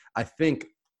quickly. I think,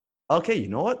 okay, you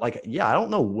know what? Like, yeah, I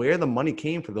don't know where the money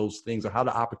came for those things or how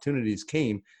the opportunities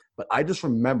came, but I just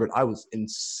remembered I was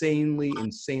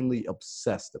insanely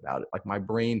obsessed about it. Like, my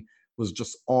brain was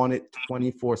just on it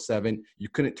 24/7. You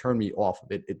couldn't turn me off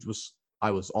of it. I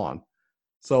was on.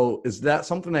 So is that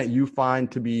something that you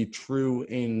find to be true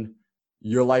in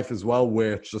your life as well,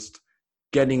 where it's just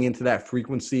getting into that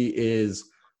frequency is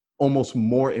almost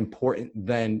more important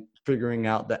than figuring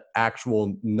out the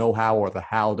actual know-how or the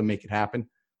how to make it happen?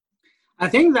 I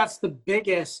think that's the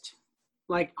biggest,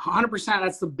 like 100%,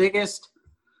 that's the biggest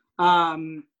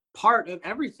part of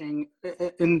everything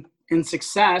in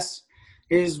success,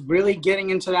 is really getting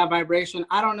into that vibration.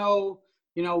 I don't know,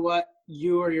 what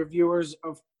you or your viewers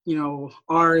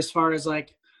are as far as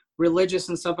like religious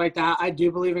and stuff like that. I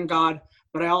do believe in God,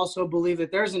 but I also believe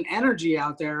that there's an energy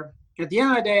out there. At the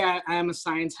end of the day, I am a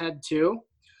science head too.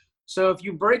 So if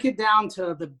you break it down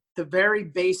to the very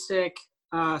basic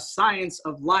science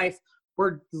of life,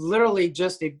 we're literally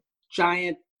just a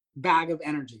giant bag of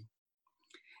energy.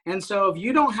 And so if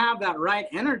you don't have that right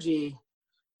energy,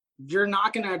 you're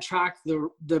not going to attract the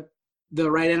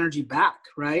right energy back,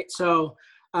 right? So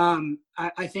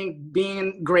I think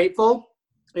being grateful,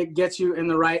 it gets you in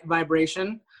the right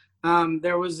vibration.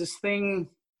 There was this thing,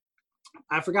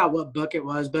 I forgot what book it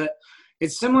was, but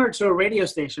it's similar to a radio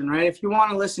station, right? If you want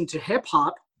to listen to hip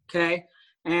hop, okay,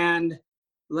 and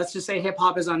let's just say hip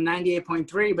hop is on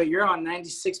 98.3, but you're on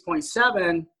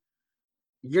 96.7,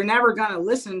 you're never going to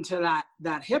listen to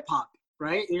that hip hop,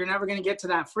 right? You're never going to get to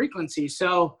that frequency.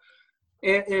 So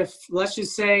if let's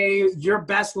just say your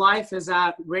best life is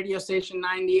at radio station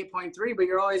 98.3, but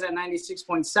you're always at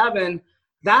 96.7,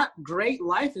 that great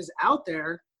life is out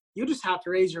there. You just have to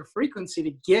raise your frequency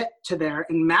to get to there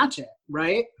and match it,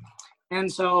 right?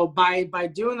 And so by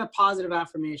doing the positive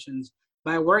affirmations,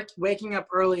 by waking up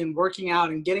early and working out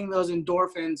and getting those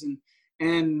endorphins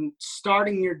and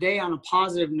starting your day on a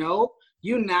positive note,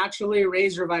 you naturally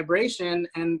raise your vibration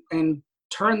and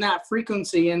turn that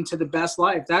frequency into the best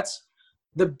life. That's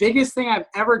the biggest thing I've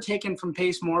ever taken from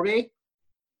Pace Morby,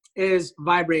 is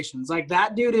vibrations. Like,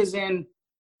 that dude is in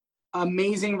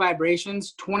amazing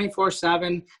vibrations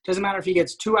 24/7. Doesn't matter if he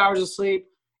gets 2 hours of sleep,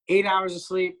 8 hours of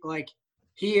sleep. Like,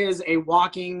 he is a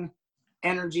walking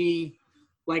energy,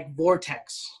 like,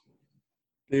 vortex.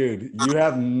 Dude, you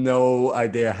have no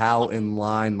idea how in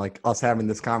line, like, us having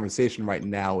this conversation right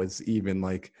now is even,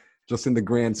 like, just in the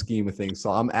grand scheme of things.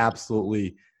 So I'm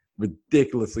absolutely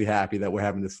ridiculously happy that we're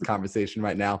having this conversation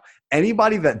right now.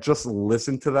 Anybody that just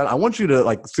listened to that, I want you to,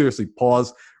 like, seriously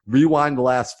pause, rewind the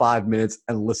last 5 minutes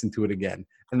and listen to it again.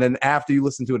 And then after you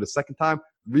listen to it a second time,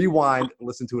 rewind and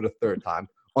listen to it a third time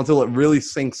until it really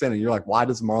sinks in and you're like, why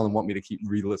does Marlon want me to keep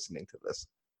re-listening to this?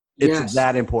 It's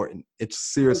that important. It's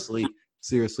seriously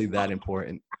that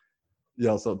important.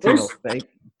 Yo, so Tino,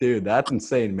 dude, that's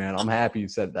insane, man. I'm happy you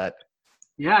said that.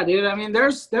 Yeah, dude. I mean,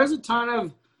 there's a ton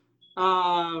of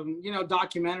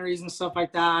documentaries and stuff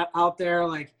like that out there.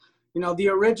 Like, the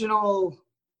original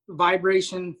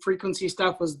vibration frequency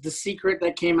stuff was The Secret,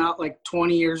 that came out like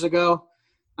 20 years ago.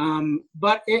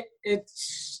 But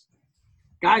it's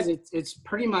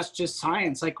pretty much just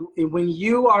science. Like, when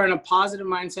you are in a positive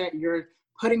mindset, you're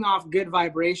putting off good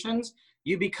vibrations,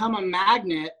 you become a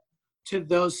magnet to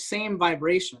those same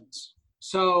vibrations.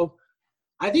 So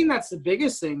I think that's the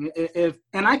biggest thing.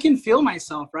 And I can feel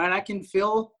myself, right? I can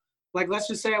feel, like, let's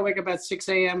just say I wake up at 6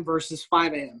 a.m. versus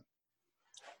 5 a.m.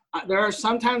 There are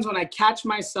some times when I catch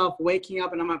myself waking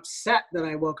up and I'm upset that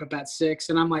I woke up at 6,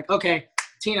 and I'm like, okay,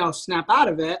 Tino, snap out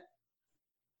of it.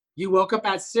 You woke up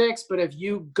at 6, but if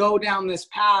you go down this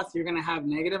path, you're going to have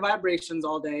negative vibrations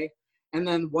all day. And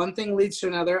then one thing leads to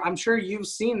another. I'm sure you've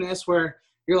seen this where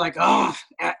you're like, oh,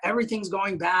 everything's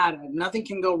going bad. Nothing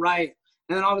can go right.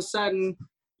 And then all of a sudden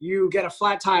you get a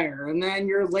flat tire, and then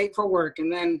you're late for work.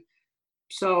 And then,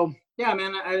 so yeah,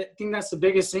 man, I think that's the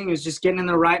biggest thing, is just getting in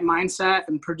the right mindset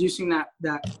and producing that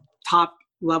top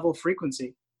level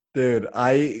frequency. Dude,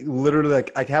 I literally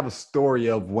like I have a story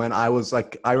of when I was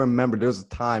like I remember there was a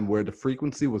time where the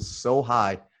frequency was so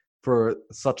high for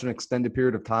such an extended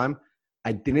period of time.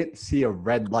 I didn't see a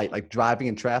red light, like driving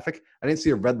in traffic. I didn't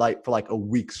see a red light for like a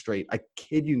week straight. I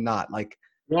kid you not. Like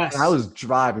when I Yes. was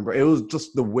driving, bro, it was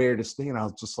just the weirdest thing. And I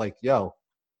was just like, yo,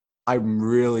 I'm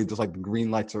really just like the green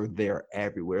lights are there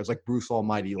everywhere. It's like Bruce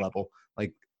Almighty level,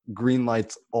 like green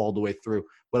lights all the way through.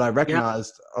 But I Yep.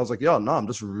 recognized, I was like, yo, no, I'm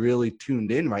just really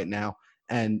tuned in right now.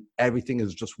 And everything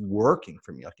is just working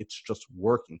for me. Like it's just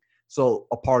working. So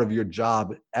a part of your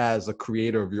job as a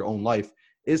creator of your own life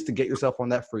is to get yourself on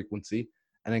that frequency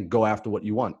and then go after what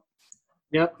you want.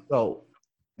 Yep. So,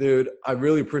 dude, I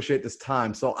really appreciate this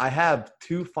time. So I have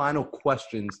two final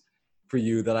questions for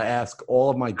you that I ask all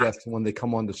of my guests when they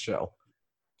come on the show.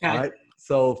 All Okay. right.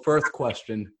 So, first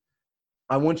question,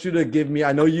 I want you to give me,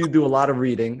 I know you do a lot of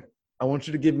reading. I want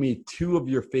you to give me two of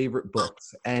your favorite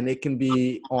books, and it can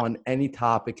be on any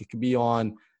topic. It could be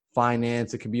on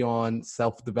finance, it could be on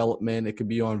self development, it could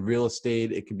be on real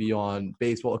estate, it could be on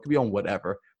baseball, it could be on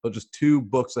whatever, but just two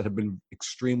books that have been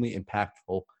extremely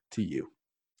impactful to you.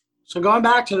 So going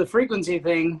back to the frequency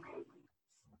thing,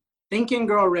 Think and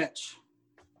Grow Rich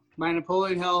by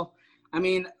Napoleon Hill. I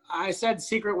mean, I said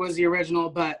Secret was the original,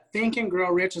 but Think and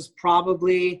Grow Rich is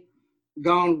probably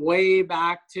going way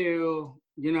back to,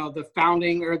 the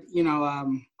founding, or,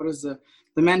 what is the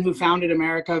men who founded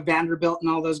America, Vanderbilt and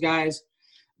all those guys.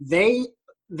 They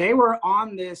they were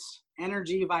on this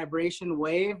energy vibration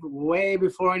wave way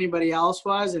before anybody else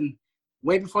was, and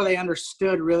way before they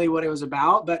understood really what it was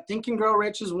about. But Think and Grow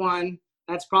Rich is one.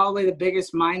 That's probably the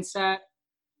biggest mindset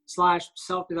slash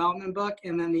self-development book.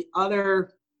 And then the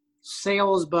other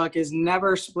sales book is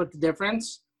Never Split the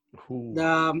Difference. Ooh.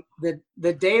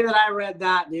 The day that I read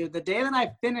that, dude, the day that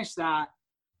I finished that,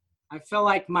 I feel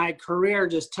like my career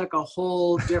just took a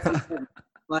whole different turn.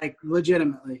 Like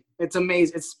legitimately. It's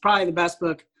amazing. It's probably the best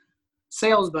book,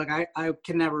 sales book I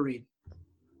can never read.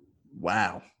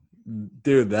 Wow.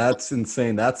 Dude, that's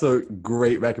insane. That's a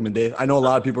great recommendation. I know a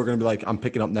lot of people are going to be like, I'm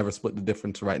picking up Never Split the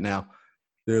Difference right now.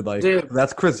 Dude, like Dude,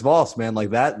 that's Chris Voss, man.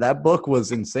 Like that book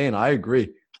was insane. I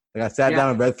agree. Like I sat yeah, down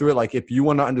and read through it. Like if you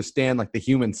want to understand like the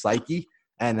human psyche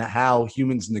and how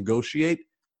humans negotiate,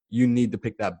 you need to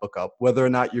pick that book up. Whether or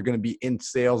not you're going to be in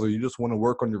sales or you just want to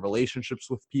work on your relationships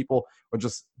with people or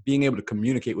just being able to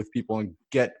communicate with people and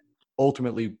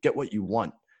ultimately get what you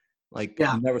want. Like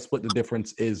yeah, Never Split the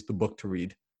Difference is the book to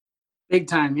read. big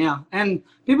time, yeah. And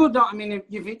people don't. I mean,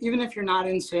 even if you're not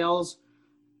in sales,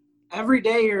 every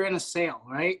day you're in a sale,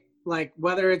 right? Like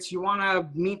whether it's you want to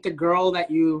meet the girl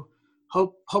that you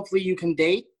hopefully you can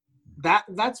date,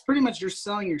 that's pretty much you're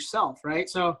selling yourself, right?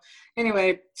 So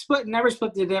anyway, Never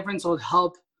Split the Difference will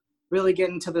help really get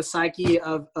into the psyche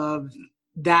of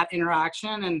that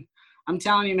interaction. And I'm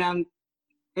telling you, man,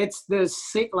 it's the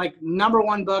like number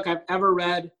one book I've ever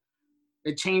read.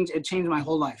 It changed my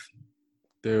whole life.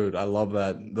 Dude, I love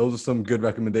that. Those are some good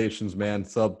recommendations, man.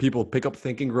 So people pick up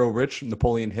Think and Grow Rich,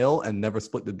 Napoleon Hill, and Never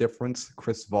Split the Difference,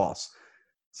 Chris Voss.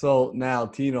 So now,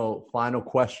 Tino, final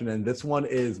question. And this one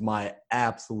is my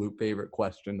absolute favorite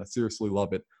question. I seriously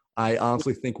love it. I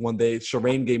honestly think one day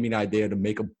Shireen gave me an idea to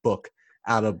make a book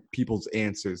out of people's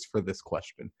answers for this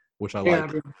question, which I Yeah,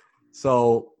 like.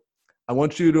 So I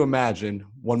want you to imagine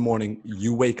one morning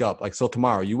you wake up, like so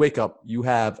tomorrow, you wake up, you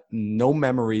have no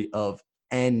memory of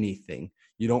anything.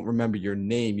 You don't remember your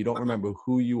name. You don't remember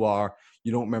who you are.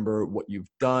 You don't remember what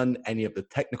you've done, any of the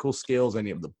technical skills,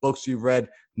 any of the books you've read,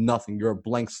 nothing. You're a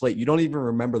blank slate. You don't even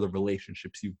remember the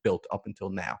relationships you've built up until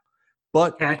now.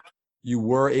 But okay. you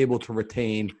were able to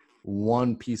retain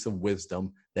one piece of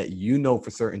wisdom that you know for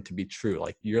certain to be true.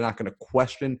 Like you're not going to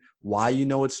question why you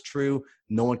know it's true.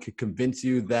 No one could convince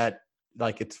you that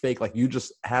like it's fake. Like you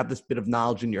just have this bit of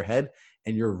knowledge in your head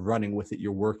and you're running with it.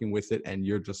 You're working with it and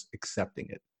you're just accepting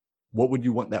it. What would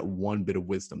you want that one bit of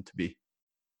wisdom to be?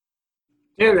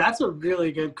 Dude, that's a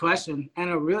really good question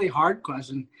and a really hard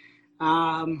question.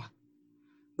 Um,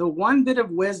 the one bit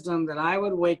of wisdom that I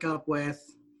would wake up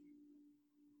with,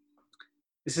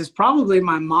 this is probably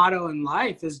my motto in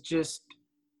life, is just,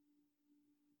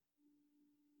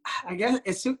 I guess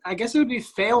it would be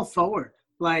fail forward.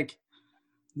 Like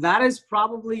that is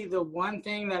probably the one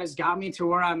thing that has got me to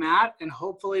where I'm at and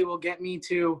hopefully will get me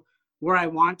to where I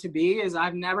want to be. Is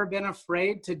I've never been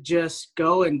afraid to just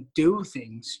go and do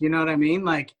things. You know what I mean?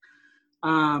 Like,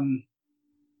 um,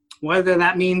 whether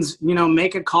that means,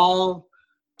 make a call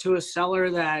to a seller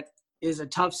that is a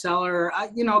tough seller,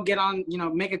 get on,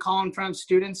 make a call in front of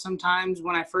students. Sometimes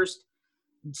when I first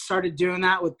started doing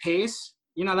that with Pace,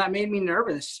 that made me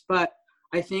nervous. But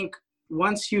I think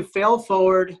once you fail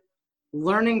forward,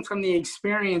 learning from the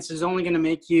experience is only going to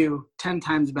make you 10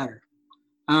 times better.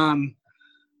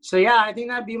 So yeah, I think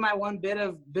that'd be my one bit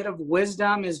of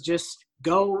wisdom is just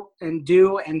go and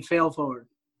do and fail forward.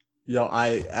 Yo,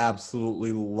 I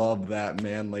absolutely love that,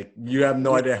 man. Like, you have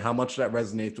no idea how much that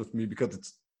resonates with me because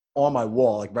it's on my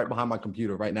wall, like right behind my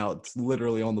computer right now. It's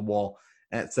literally on the wall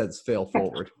and it says fail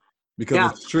forward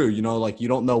because it's true. You know, like you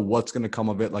don't know what's going to come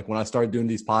of it. Like when I started doing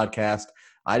these podcasts,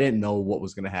 I didn't know what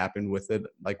was going to happen with it,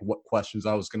 like what questions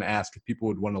I was going to ask, if people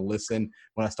would want to listen.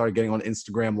 When I started getting on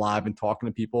Instagram Live and talking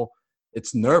to people,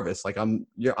 it's nervous. Like I'm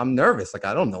nervous. Like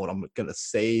I don't know what I'm going to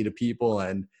say to people,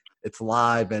 and it's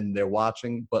live and they're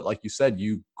watching. But like you said,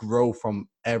 you grow from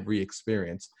every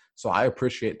experience. So I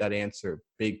appreciate that answer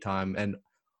big time. And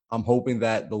I'm hoping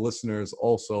that the listeners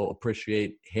also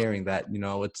appreciate hearing that, you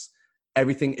know,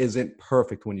 everything isn't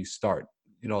perfect when you start.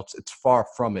 You know, it's far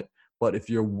from it. But if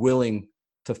you're willing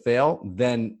to fail,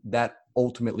 then that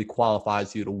ultimately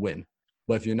qualifies you to win.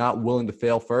 But if you're not willing to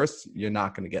fail first, you're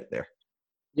not going to get there.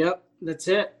 Yep, that's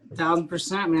it.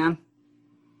 1,000%, man.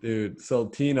 Dude, so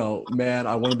Tino, man,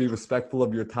 I want to be respectful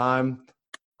of your time.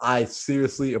 I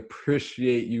seriously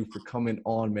appreciate you for coming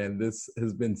on, man. This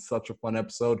has been such a fun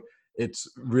episode.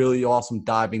 It's really awesome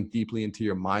diving deeply into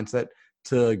your mindset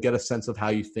to get a sense of how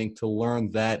you think, to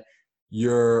learn that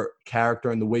your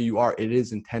character and the way you are, it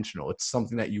is intentional. It's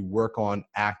something that you work on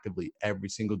actively every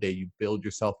single day. You build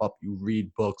yourself up, you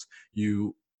read books,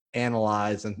 you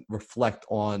analyze and reflect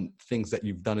on things that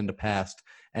you've done in the past,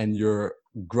 and you're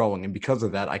growing. And because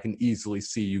of that, I can easily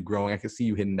see you growing. I can see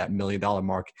you hitting that $1 million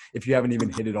mark. If you haven't even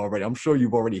hit it already, I'm sure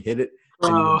you've already hit it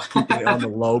and you're keeping it on the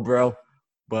low, bro.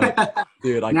 But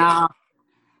dude, I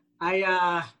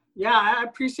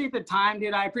appreciate the time,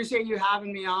 dude. I appreciate you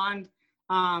having me on.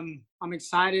 I'm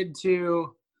excited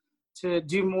to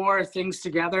do more things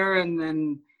together, and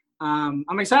then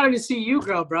I'm excited to see you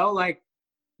grow, bro. Like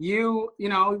you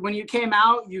know, when you came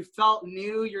out, you felt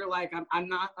new. You're like, I'm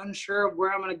not unsure of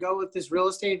where I'm going to go with this real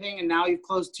estate thing. And now you've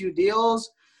closed 2 deals.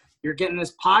 You're getting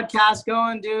this podcast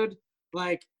going, dude.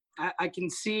 Like I can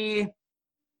see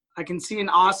an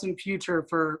awesome future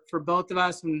for both of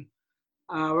us. And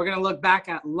we're going to look back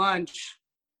at lunch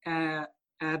at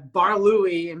Bar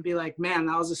Louie and be like, man,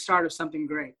 that was the start of something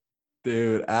great.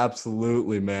 Dude,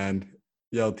 absolutely, man.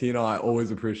 Yo, Tino, I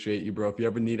always appreciate you, bro. If you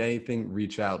ever need anything,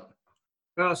 reach out.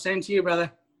 Bro, same to you, brother.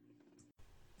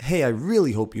 Hey, I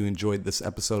really hope you enjoyed this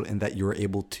episode and that you were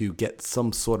able to get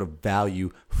some sort of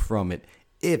value from it.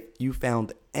 If you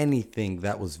found anything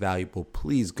that was valuable,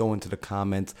 please go into the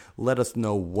comments. Let us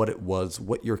know what it was,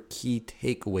 what your key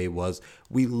takeaway was.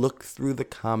 We look through the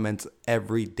comments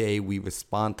every day. We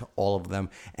respond to all of them,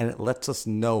 and it lets us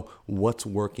know what's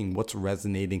working, what's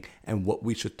resonating, and what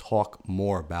we should talk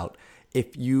more about.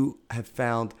 If you have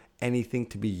found anything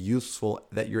to be useful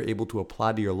that you're able to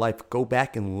apply to your life, go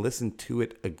back and listen to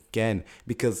it again,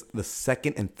 because the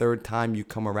second and third time you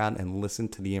come around and listen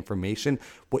to the information,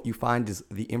 what you find is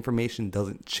the information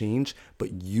doesn't change,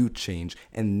 but you change,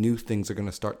 and new things are going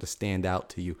to start to stand out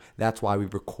to you. That's why we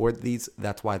record these.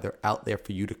 That's why they're out there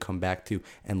for you to come back to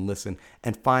and listen.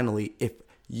 And finally, if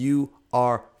you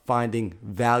are finding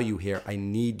value here, I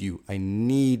need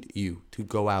you to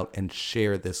go out and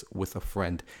share this with a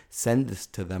friend. Send this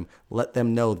to them. Let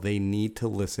them know they need to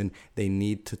listen, they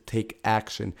need to take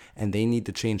action, and they need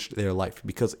to change their life.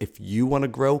 Because if you want to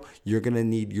grow, you're going to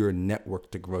need your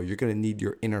network to grow. You're going to need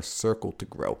your inner circle to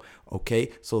grow.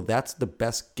 Okay? So that's the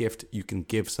best gift you can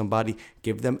give somebody.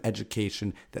 Give them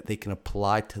education that they can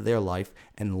apply to their life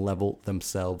and level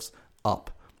themselves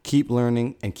up. Keep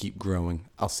learning and keep growing.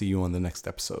 I'll see you on the next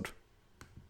episode.